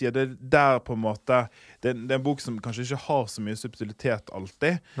som du sier, det er der på en måte, det er en bok som kanskje ikke har så mye subtilitet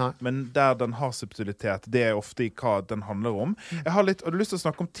alltid, men der den har subtilitet, det er ofte i hva den handler om. Jeg har lyst til å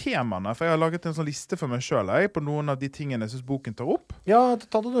snakke om temaene, for jeg har laget en sånn liste for meg selv, på noen av de tingene jeg synes boken tar opp. Ja,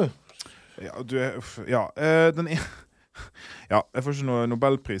 ta det du. Ja, jeg får ikke noe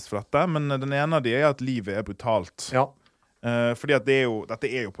Nobelpris for dette, men den ene av de er at livet er brutalt. Ja. Fordi at dette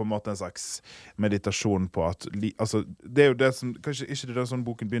er jo på en måte en slags meditasjon på at det er jo det som, kanskje ikke det er sånn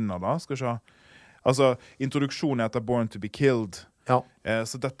boken begynner da, skal vi se. Altså, introduksjonen heter Born to be Killed. Ja.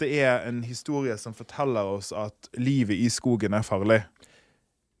 Så dette er en historie som forteller oss at livet i skogen er farlig.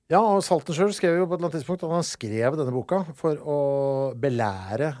 Ja, og Salten selv skrev jo på et eller annet tidspunkt at han skrev denne boka for å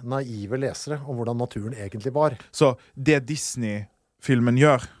belære naive lesere om hvordan naturen egentlig var. Så det Disney-filmen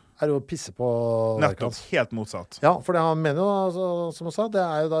gjør er jo å pisse på nettopp, helt motsatt. Ja, for det han mener jo, altså, som han sa, det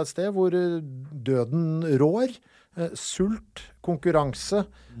er jo da et sted hvor døden rår, sult, konkurranse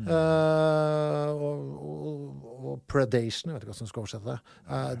og predation, jeg vet ikke hva som skal oversette det.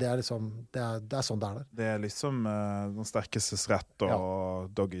 Det er liksom, det er sånn det er der. Det er liksom den sterkestes rett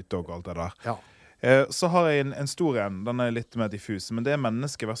og dog eat dog og alt det der. Ja. Så har jeg en stor en, den er litt mer diffus, men det er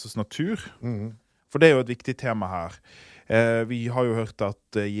menneske versus natur. For det er jo et viktig tema her. Vi har jo hørt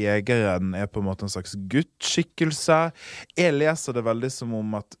at jegeren er på en måte en slags gudsskikkelse. Jeg leser det veldig som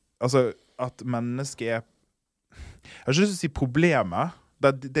om at mennesket er, jeg har ikke lyst til å si problemet,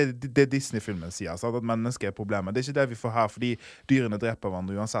 det Disney-filmen sier, at mennesket er problemet. Det er ikke det vi får her, fordi dyrene dreper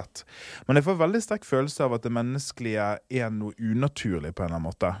hverandre uansett. Men jeg får veldig sterk følelse av at det menneskelige er noe unaturlig på en eller annen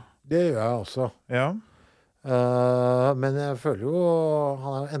måte. Det gjør jeg også. Ja. Men jeg føler jo,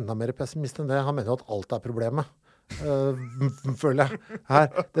 han er jo enda mer pessimist enn det. Han mener jo at alt er problemet. Føler jeg her.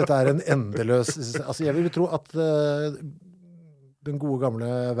 Dette er en endeløs, altså jeg vil jo tro at den gode gamle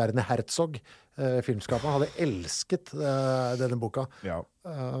Werner Herzog filmskaperen hadde elsket denne boka. Ja.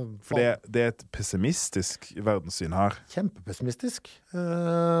 For det et pessimistisk verdenssyn her. Kjempepessimistisk.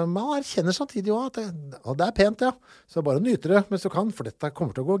 Men han erkjenner samtidig også at det pent, ja. Så bare nyter det mens du kan, for dette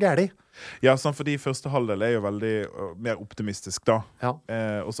kommer til å gå gærlig. Ja, sånn, fordi første halvdel jo veldig mer optimistisk da. Ja.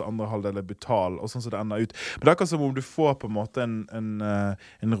 Og så andre halvdel brutal, og sånn som det ender ut. Men det akkurat som om du får på en måte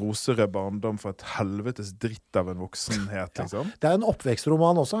en roserød barndom for et helvetes dritt av en voksenhet, liksom. Ja. Det en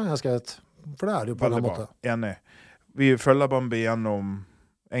oppvekstroman også, jeg har skrevet. For det det jo på en måte. Enig. Vi følger Bambi gjennom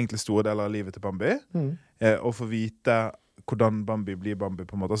egentlig store deler av livet til Bambi, og får vite hvordan Bambi blir Bambi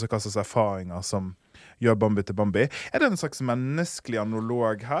på en måte, altså hva slags erfaringer som gjør Bambi til Bambi. Det en slags menneskelig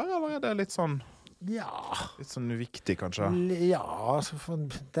analog her, eller det litt sånn litt sånn uviktig, kanskje? Ja, altså,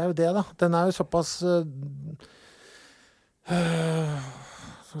 det jo det da. Den jo såpass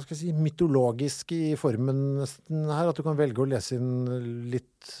hva skal jeg si, mytologisk i formen nesten her, at du kan velge å lese inn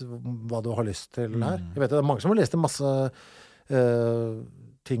litt hva du har lyst til her. Jeg vet det mange som har lest en masse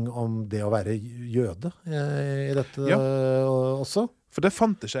ting om det å være jøde i dette også. For det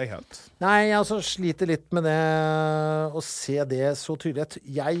fant ikke jeg helt. Nei, jeg altså sliter litt med det å se det så tydelig.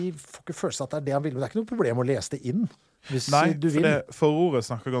 Jeg får ikke følelse at det det han vil, men det ikke noe problem å lese det inn. Nei, for det forordet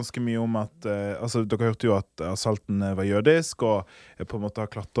snakker ganske mye om at altså, dere hørte jo at Salten var jødisk og på en måte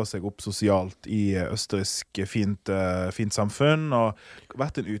har klatret seg opp sosialt i østerriksk fint samfunn og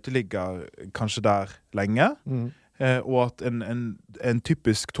vært en uteligger kanskje der lenge og at en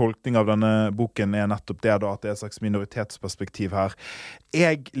typisk tolkning av denne boken nettopp det da, at det et slags minoritetsperspektiv her.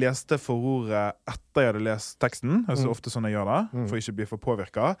 Jeg leste forordet etter jeg hadde lest teksten, altså ofte sånn jeg gjør det, for ikke å bli for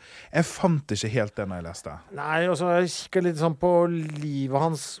påvirket. Jeg fant ikke helt det når jeg leste. Nei, og så jeg kikket litt sånn på livet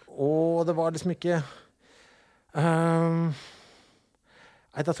hans, og det var liksom ikke...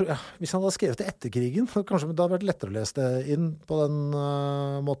 Nei, da tror jeg, hvis han hadde skrevet det etter krigen, kanskje det hadde vært lettere å lese det inn på den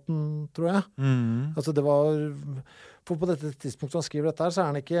måten, tror jeg. Altså det var, for på dette tidspunktet han skriver dette her, så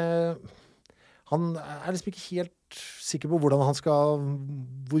han ikke, han liksom ikke helt sikker på hvordan han skal,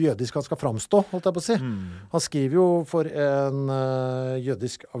 hvor jødisk han skal framstå, holdt jeg på å si. Han skriver jo for en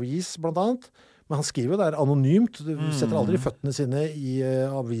jødisk avis, blant annet, men han skriver jo der anonymt, du setter aldri føttene sine i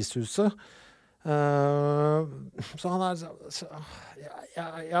avishuset. Så han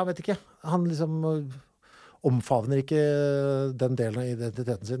jeg vet ikke han liksom omfavner ikke den delen av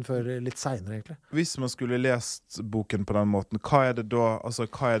identiteten sin før litt senere egentlig. Hvis man skulle lest boken på den måten, hva det da, altså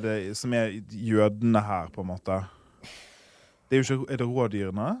hva det som jødene her på en måte? Det jo ikke, det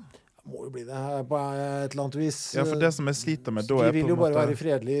rådyrene? Må jo bli det her på et eller annet vis. Ja, for det som jeg sliter med da de vil jo bare være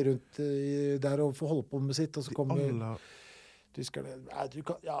fredelige rundt der og få holde på med sitt, og så kommer tyskerne.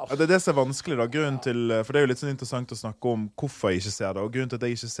 Det det som vanskelig da, grunnen til, for det jo litt sånn interessant å snakke om hvorfor jeg ikke ser det, og grunnen til at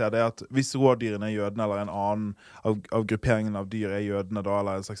jeg ikke ser det at hvis rådyrene jødene, eller en annen av grupperingen av dyr jødene da,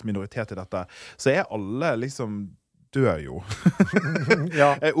 eller en slags minoritet i dette, så alle liksom dør jo.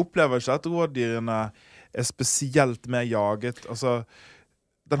 Jeg opplever ikke at rådyrene spesielt mer jaget, altså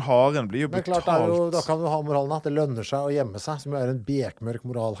den haren blir jo betalt. Men klart, da kan du ha moralen at det lønner seg å gjemme seg, som jo en bekmørk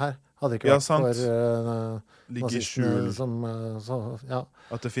moral her. Hadde ikke vært for ligge i skjul.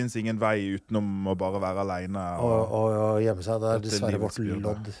 At det finnes ingen vei utenom å bare være alene. Og gjemme seg. Det dessverre vårt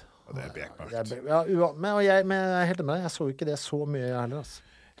lodd. Det bekmørkt. Men jeg er helt med deg. Jeg så ikke det så mye heller. Altså.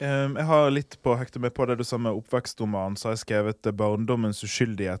 Jeg har litt på hektet med på det du sa med oppvekstroman, så har jeg skrevet barndommens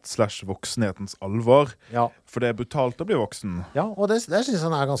uskyldighet / voksenhetens alvor. Ja. For det brutalt å bli voksen. Ja, og det synes jeg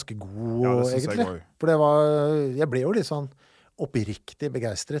han ganske god, egentlig. For jeg ble jo litt sånn oppriktig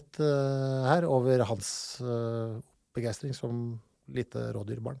begeistret her over hans begeistring som lite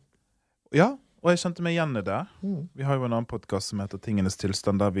rådyrbarn. Ja, og jeg kjente meg igjen i det. Vi har jo en annen podcast som heter Tingenes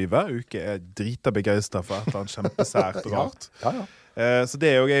tilstand, der vi hver uke drita begeistret for et eller annet kjempesært og rart. Ja. Så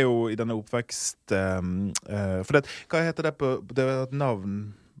det er jo i denne oppvekst for det, hva heter det på det et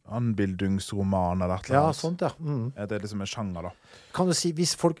navn? Anbildungsroman eller et eller annet. Ja, sånt, ja. Det liksom en sjanger, da. Kan du si,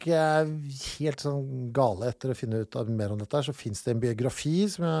 hvis folk helt sånn gale etter å finne ut mer om dette, så finnes det en biografi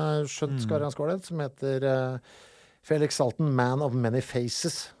som jeg har skjønt skal være ganske ålreit, som heter Felix Salten, Man of Many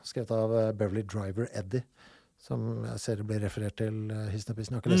Faces, skrevet av Beverly Driver Eddy, som jeg ser det blir referert til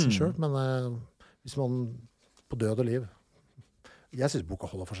Hisnepisen. Jeg har ikke lest den selv, men hvis man på død og liv, jeg synes boka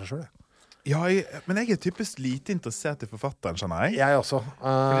holder for seg selv, Ja, men jeg typisk lite interessert i forfatteren, skjønner jeg. Jeg også.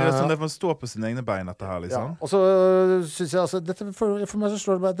 Fordi det sånn at man står på sine egne bein etter her, liksom. Ja, og så synes jeg, altså, for meg så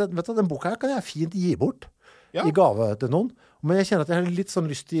slår det bare, vet du, den boka her kan jeg fint gi bort i gave til noen. Men jeg kjenner at jeg har litt sånn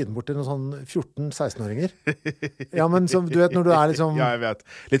lyst til å gi den bort til noen sånn 14-16-åringer. Ja, men som, du vet, når du liksom... Ja, jeg vet.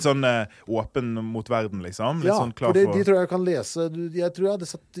 Litt sånn åpen mot verden, liksom. Litt sånn klar for... de tror jeg kan lese. Jeg tror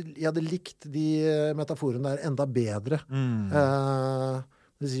jeg hadde likt de metaforene der enda bedre.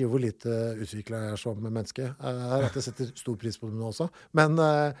 Det sier jo hvor lite utviklet jeg er som menneske. At jeg setter stor pris på det nå også. Men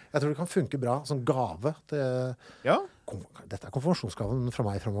jeg tror det kan funke bra som gave til... Ja. Dette er konfirmasjonsgaven fra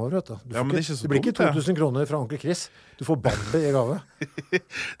meg fremover, vet du. Men det blir ikke 2000 kroner fra onkel Chris. Du får Bambi i gave.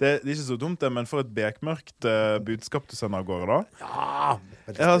 Det er ikke så dumt det, men for et bekmørkt budskap du sender av gårde da. Ja!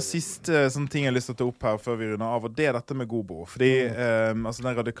 Jeg har siste sånn ting jeg har lyst til å ta opp her før vi runder av, og det er dette med Godbo. Fordi altså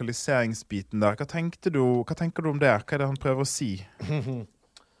den radikaliseringsbiten der, hva tenker du om det? Hva er det han prøver å si?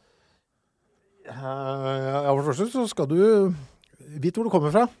 Ja, for det første så skal du vite hvor du kommer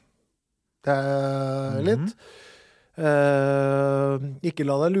fra. Det er litt... ikke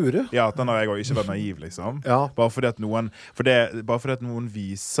la deg lure. Ja, den har jeg også ikke vært naiv, liksom. Ja. Bare fordi at noen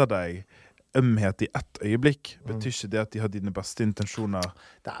viser deg ømhet i ett øyeblikk, betyr ikke det at de har dine beste intensjoner.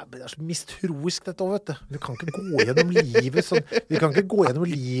 Det er så mistroisk dette også, vet du. Vi kan ikke gå gjennom livet sånn. Vi kan ikke gå gjennom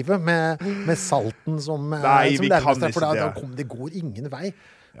livet med salten som Nei, som vi kan ikke for det. Det går ingen vei.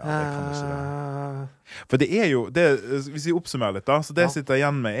 Ja, det kan ikke det. For det er jo, hvis vi oppsummerer litt da, så det jeg sitter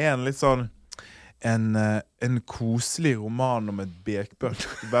igjen med er en litt sånn en koselig roman om et bekbørt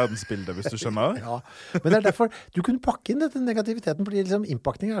verdensbilde, hvis du skjønner. Ja, men det er derfor du kunne pakke inn dette negativiteten, fordi liksom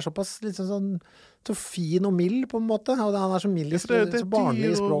innpakningen er såpass liksom sånn, så fin og mild på en måte, og han er så mild, så barnlig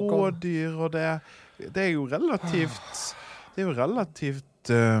i språk. Det er rådyr, og det er jo relativt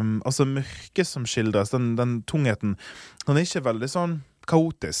altså mørke som skildres, den tungheten, den er ikke veldig sånn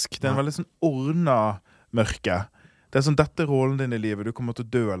kaotisk, det er en veldig sånn ordnet mørke. Det er sånn, dette er rollen din i livet, du kommer til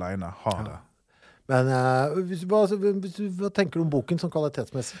å dø alene, ha det. Men hva tenker du om boken som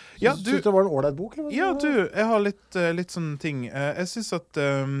kvalitetsmessig? Ja, synes du det var en ordentlig bok? Eller? Ja, jeg har litt sånne ting. Jeg synes at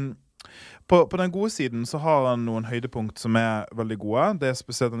på den gode siden så har han noen høydepunkt som er veldig gode. Det er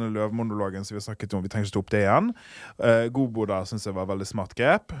spesielt denne løvmonologen som vi har snakket om. Vi trenger ikke ta opp det igjen. Godbo da synes jeg var veldig smart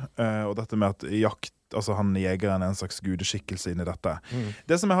grep. Og dette med at jakt, altså han jegeren er en slags gudeskikkelse inn i dette.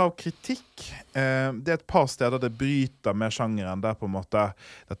 Det som jeg har kritikk, det er et par steder det bryter med sjangeren, der på en måte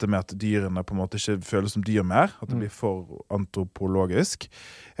dette med at dyrene på en måte ikke føles som dyr mer, at det blir for antropologisk.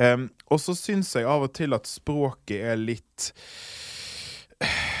 Og så synes jeg av og til at språket er litt...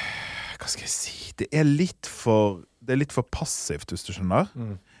 Hva skal jeg si? Det er litt for passivt, hvis du skjønner.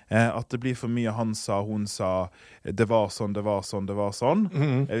 At det blir for mye han sa, hun sa, det var sånn. Det er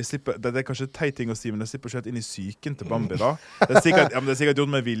kanskje teit ting å si, men det slipper ikke helt inn i psyken til Bambi da. Det er sikkert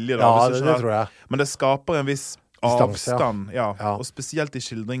gjort med vilje da. Ja, det tror jeg. Men det skaper en viss avstand, ja. Og spesielt i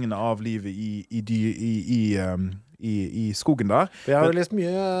skildringene av livet i skogen der. Jeg har jo lest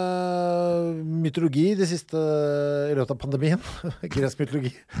mye mytologi i løpet av pandemien. Gresk mytologi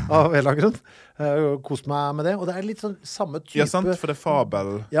av en eller annen grunn. Jeg har jo kost meg med det. Og det er litt sånn samme type... Ja, sant, for det er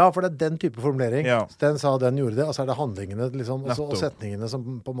fabel. Ja, for det er den type formulering. Ja. Den sa, den gjorde det, og så er det handlingene liksom, og setningene som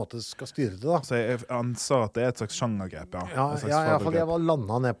på en måte skal styre det da. Så jeg anser at det er et slags sjangergrep, ja. Ja, i hvert fall jeg var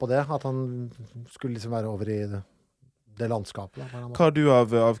landet ned på det, at han skulle liksom være over i det landskapet. Da, hva har du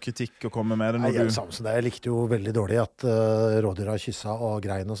av kritikk å komme med? Jeg likte jo veldig dårlig at rådyra kyssa og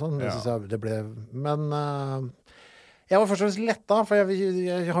grein og sånn. Men jeg var først og fremst letta, for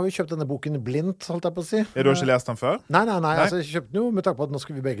jeg har jo kjøpt denne boken blindt, holdt jeg på å si. Du har ikke lest den før? Nei. Altså, jeg kjøpte den jo med tanke på at nå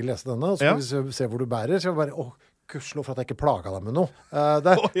skal vi begge lese denne, og så skal vi se hvor du bærer. Så jeg bare, kuslo for at jeg ikke plaget deg med noe.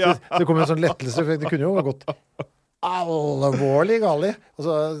 Det kom en sånn lettelse, for det kunne jo gått alvorlig gali. Og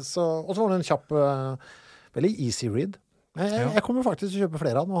så var det en kjapp, veldig easy read. Jeg kommer faktisk til å kjøpe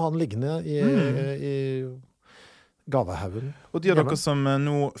flere av den, og ha den liggende i gavehaugen. Og de av dere som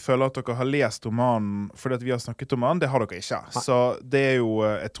nå føler at dere har lest romanen fordi at vi har snakket om den, det har dere ikke. Nei. Så det er jo,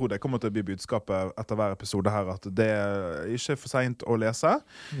 jeg tror det kommer til å bli budskapet etter hver episode her, at det er ikke for sent å lese.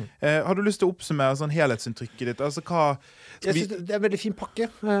 Har du lyst til å oppsummere sånn helhetsinntrykket ditt? Altså jeg synes det er en veldig fin pakke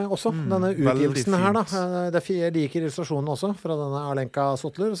også, denne utgivelsen her da. Jeg liker illustrasjonen også fra denne Alenka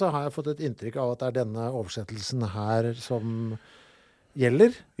Sotler, så har jeg fått et inntrykk av at det er denne oversettelsen her som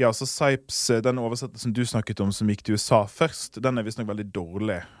gjelder. Ja, så Sipes, den oversettelsen du snakket om som gikk til USA først, den er visst nok veldig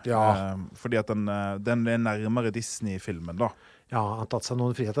dårlig. Ja. Fordi at den er nærmere Disney-filmen da. Ja, han har tatt seg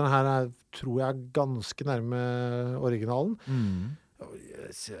noen friheter. Den her tror jeg er ganske nærme originalen.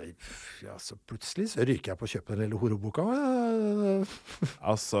 Ja, så plutselig så ryker jeg på å kjøpe den lille horoboka.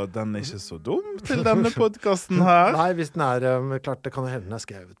 Altså, den er ikke så dum til denne podcasten her. Nei, hvis den er, klart det kan hende den er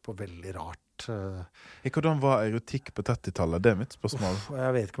skrevet på veldig rart. Hvordan var erotikk på 30-tallet? Det er mitt spørsmål.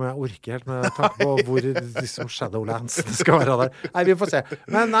 Jeg vet ikke om jeg orker helt med tanke på hvor liksom Shadowlands skal være der. Nei, vi får se.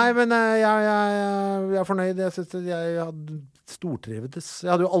 Men jeg er fornøyd. Jeg synes jeg hadde stortrivedes.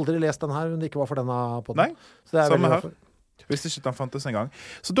 Jeg hadde jo aldri lest den her, men det ikke var for denne podden. Nei, så det er samme her. Visste ikke at den fantes en gang.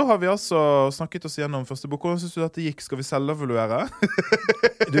 Så da har vi altså snakket oss gjennom første bok. Hvordan synes du dette gikk? Skal vi selvevaluere?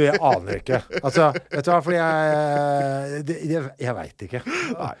 Du, jeg aner ikke. Altså, vet du hva, fordi jeg vet ikke.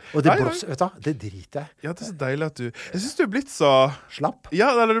 Og det blåser, vet du hva, det driter jeg. Ja, det er så deilig at du... Jeg synes du er blitt så... Slapp?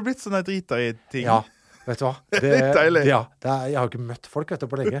 Ja, eller du er blitt sånn jeg driter i ting. Ja. Vet du hva? Det er deilig. Ja, jeg har ikke møtt folk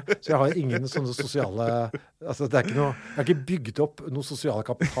på lenge, så jeg har ingen sånne sosiale altså det er ikke noe, jeg har ikke bygd opp noe sosial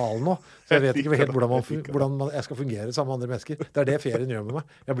kapital nå, så jeg vet ikke helt hvordan jeg skal fungere sammen med andre mennesker. Det er det ferien gjør med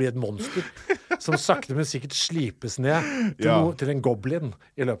meg. Jeg blir et monster som sakte, men sikkert slipes ned til en goblin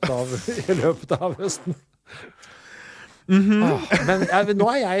i løpet av høsten. Men nå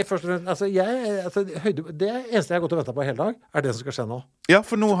er jeg først og fremst det eneste jeg har gått og ventet på hele dag er det som skal skje nå. Ja,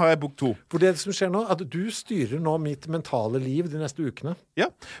 for nå har jeg bok 2. For det som skjer nå, at du styrer nå mitt mentale liv de neste ukene. Ja,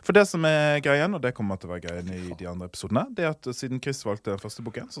 for det som er greien, og det kommer til å være greien i de andre episodene, det er at siden Chris valgte den første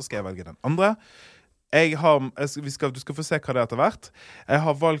boken, så skal jeg velge den andre. Du skal få se hva det er etter hvert. Jeg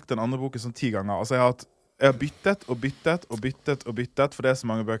har valgt den andre boken sånn 10 ganger. Altså jeg har byttet, for det er så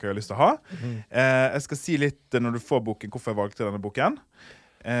mange bøker jeg har lyst til å ha. Jeg skal si litt når du får boken, hvorfor jeg valgte denne boken.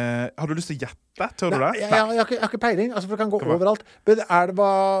 Har du lyst til å gjette? Tør du det? Jeg har ikke peiling, for det kan gå overalt. Men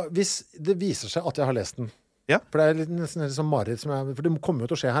hvis det viser seg at jeg har lest den, for det er nesten litt sånn mareritt, for det kommer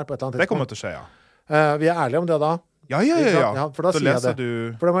jo til å skje her på et eller annet tidspunkt. Det kommer til å skje, ja. Vi er ærlige om det da. Ja. For da sier jeg det. Du...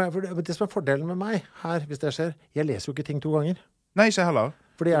 For det som er fordelen med meg her, hvis det skjer, jeg leser jo ikke ting 2 ganger. Nei, ikke heller.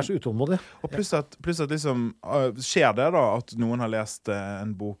 Fordi jeg er så utålmodig. Og pluss at liksom, skjer det da at noen har lest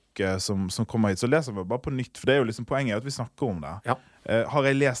en bok som kommer hit, så leser vi bare på nytt, for det er jo liksom poenget at vi snakker om det. Ja. Har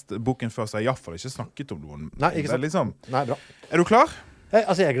jeg lest boken før, så har jeg i hvert fall ikke snakket om noen. Nei, ikke sant. Liksom. Nei, bra. Er du klar?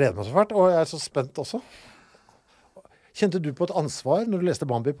 Jeg gleder meg så fælt, og jeg er så spent også. Kjente du på et ansvar når du leste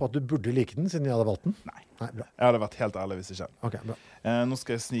Bambi på at du burde like den, siden jeg hadde valgt den? Nei, bra. Jeg hadde vært helt ærlig hvis ikke. Ok, bra. Nå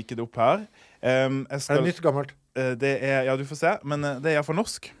skal jeg snike det opp her. Er det nytt, gammelt? Ja, du får se, men det er i hvert fall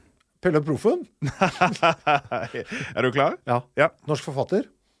norsk. Pelle og Proffen? Er du klar? Ja. Norsk forfatter?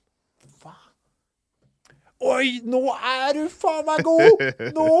 Hva? Oi, nå er du faen meg god!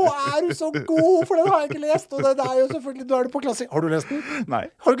 Nå er du så god, for den har jeg ikke lest. Og den er jo selvfølgelig, nå er du på klasse. Har du lest den? Nei.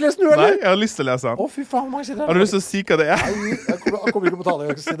 Har du ikke lest den, eller? Nei, jeg har lyst til å lese den. Fy faen, mange sider. Har du lyst til å si hva det er? Nei, jeg kommer ikke på tale,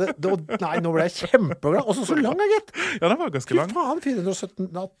 jeg skal si det. Nei, nå ble jeg kjempeglad. Også så lang, jeg gett. Ja, den var ganske lang. Fy faen,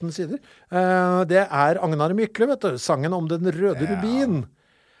 418 sider. Det er Agnar Mykle, vet du. Sangen om den røde rubin.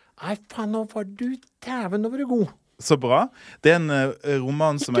 Nei, faen, nå var du dæven, nå var du god. Så bra. Det er en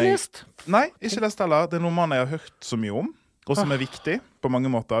roman som Ikke lest. Nei, ikke lest heller. Det er en roman jeg har hørt så mye om, og som er viktig på mange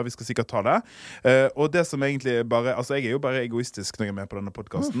måter. Vi skal sikkert ta det. Og det som egentlig bare... Altså, jeg er jo bare egoistisk når jeg er med på denne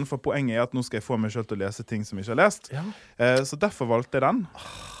podcasten, for poenget er at nå skal jeg få meg selv til å lese ting som jeg ikke har lest. Ja. Så derfor valgte jeg den.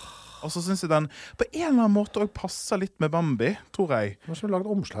 Og så synes jeg den på en eller annen måte også passer litt med Bambi, tror jeg. Hva som har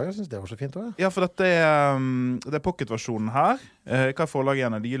laget omslag? Jeg synes det var så fint også. Ja, for dette det er pocketversjonen her. Hva er forlaget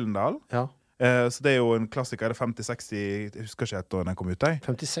igjen? Gyldendal? Ja. Så det er jo en klassiker. Er det 50-60? Jeg husker ikke etter den kom ut,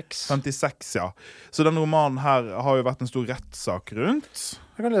 56. 56, ja. Så den romanen her har jo vært en stor rettssak rundt.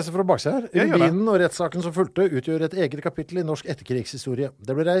 Jeg kan lese fra baksida her. Rubinen og rettssaken som fulgte utgjør et eget kapittel i norsk etterkrigshistorie.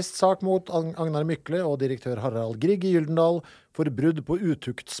 Det ble reist sak mot Agnar Mykle og direktør Harald Grieg i Gyldendal for brudd på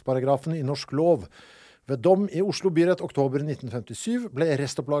utuktsparagrafen i norsk lov. Ved dom i Oslo byrett oktober 1957 ble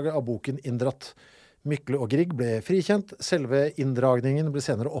restopplaget av boken inndratt. Mykle og Grieg ble frikjent. Selve inndragningen ble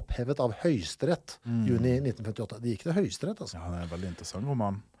senere opphevet av Høyesterett juni 1958. Det gikk til Høyesterett, altså. Ja, det er en veldig interessant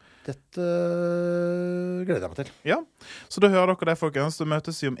roman. Dette gleder jeg meg til. Ja, så da hører dere det, folkens. Da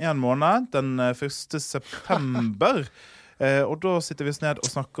møtes vi om 1 måned, den 1. september. Og da sitter vi ned og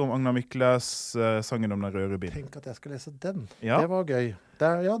snakker om Agnar Mykles sangen om den røde rubin. Tenk at jeg skal lese den. Ja. Det var gøy.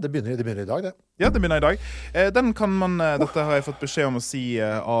 Det begynner i dag, det. Ja, det begynner i dag. Den kan man, dette har jeg fått beskjed om å si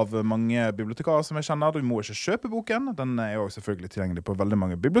av mange bibliotekarer som jeg kjenner. Du må ikke kjøpe boken. Den er jo selvfølgelig tilgjengelig på veldig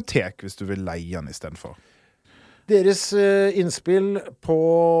mange bibliotek hvis du vil leie den i stedet for. Deres innspill på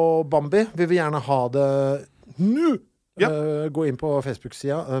Bambi vil vi gjerne ha det nå. Ja. Gå inn på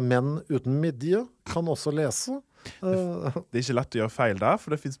Facebook-sida Menn uten midje kan også lese. Det er ikke lett å gjøre feil der, for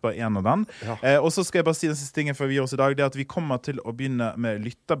det finnes bare en av den. Ja. Og så skal jeg bare si den siste tingen før vi gjør oss i dag, det er at vi kommer til å begynne med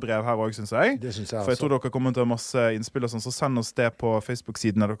lytterbrev her også, synes jeg. Det synes jeg også. For jeg tror dere kommer til å ha masse innspill og sånn, så send oss det på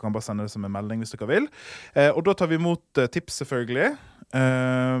Facebook-siden, dere kan bare sende det som en melding hvis dere vil. Og da tar vi imot tips selvfølgelig.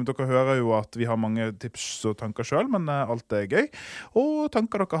 Dere hører jo at vi har mange tips og tanker selv, men alt er gøy. Og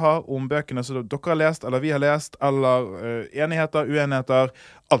tanker dere har om bøkene som dere har lest, eller vi har lest, eller enigheter, uenigheter,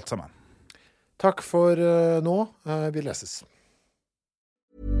 alt sammen. Takk for nå. Vi leses.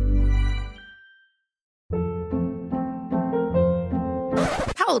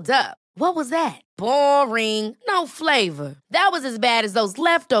 Hold up. What was that? Boring. No flavor. That was as bad as those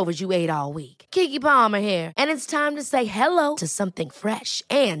leftovers you ate all week. Keke Palmer here, and it's time to say hello to something fresh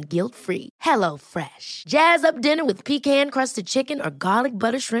and guilt-free. Hello Fresh. Jazz up dinner with pecan-crusted chicken or garlic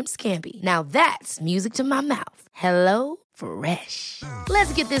butter shrimp scampi. Now that's music to my mouth. Hello Fresh.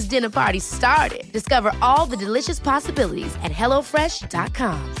 Let's get this dinner party started. Discover all the delicious possibilities at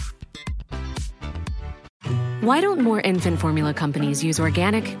hellofresh.com. Why don't more infant formula companies use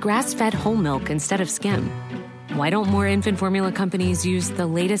organic, grass-fed whole milk instead of skim? Why don't more infant formula companies use the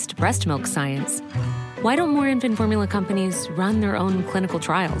latest breast milk science? Why don't more infant formula companies run their own clinical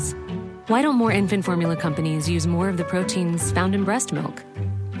trials? Why don't more infant formula companies use more of the proteins found in breast milk?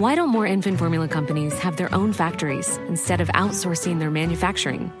 Why don't more infant formula companies have their own factories instead of outsourcing their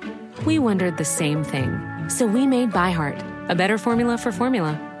manufacturing? We wondered the same thing. So we made ByHeart, a better formula for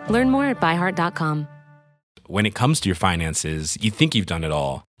formula. Learn more at byheart.com. When it comes to your finances, you think you've done it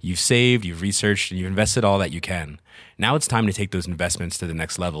all. You've saved, you've researched, and you've invested all that you can. Now it's time to take those investments to the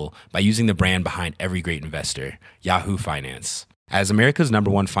next level by using the brand behind every great investor, Yahoo Finance. As America's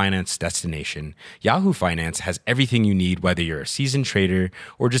 #1 finance destination, Yahoo Finance has everything you need, whether you're a seasoned trader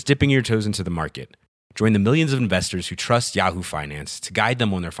or just dipping your toes into the market. Join the millions of investors who trust Yahoo Finance to guide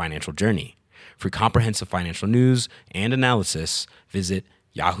them on their financial journey. For comprehensive financial news and analysis, visit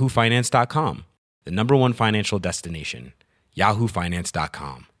yahoofinance.com. The #1 financial destination,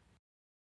 yahoofinance.com.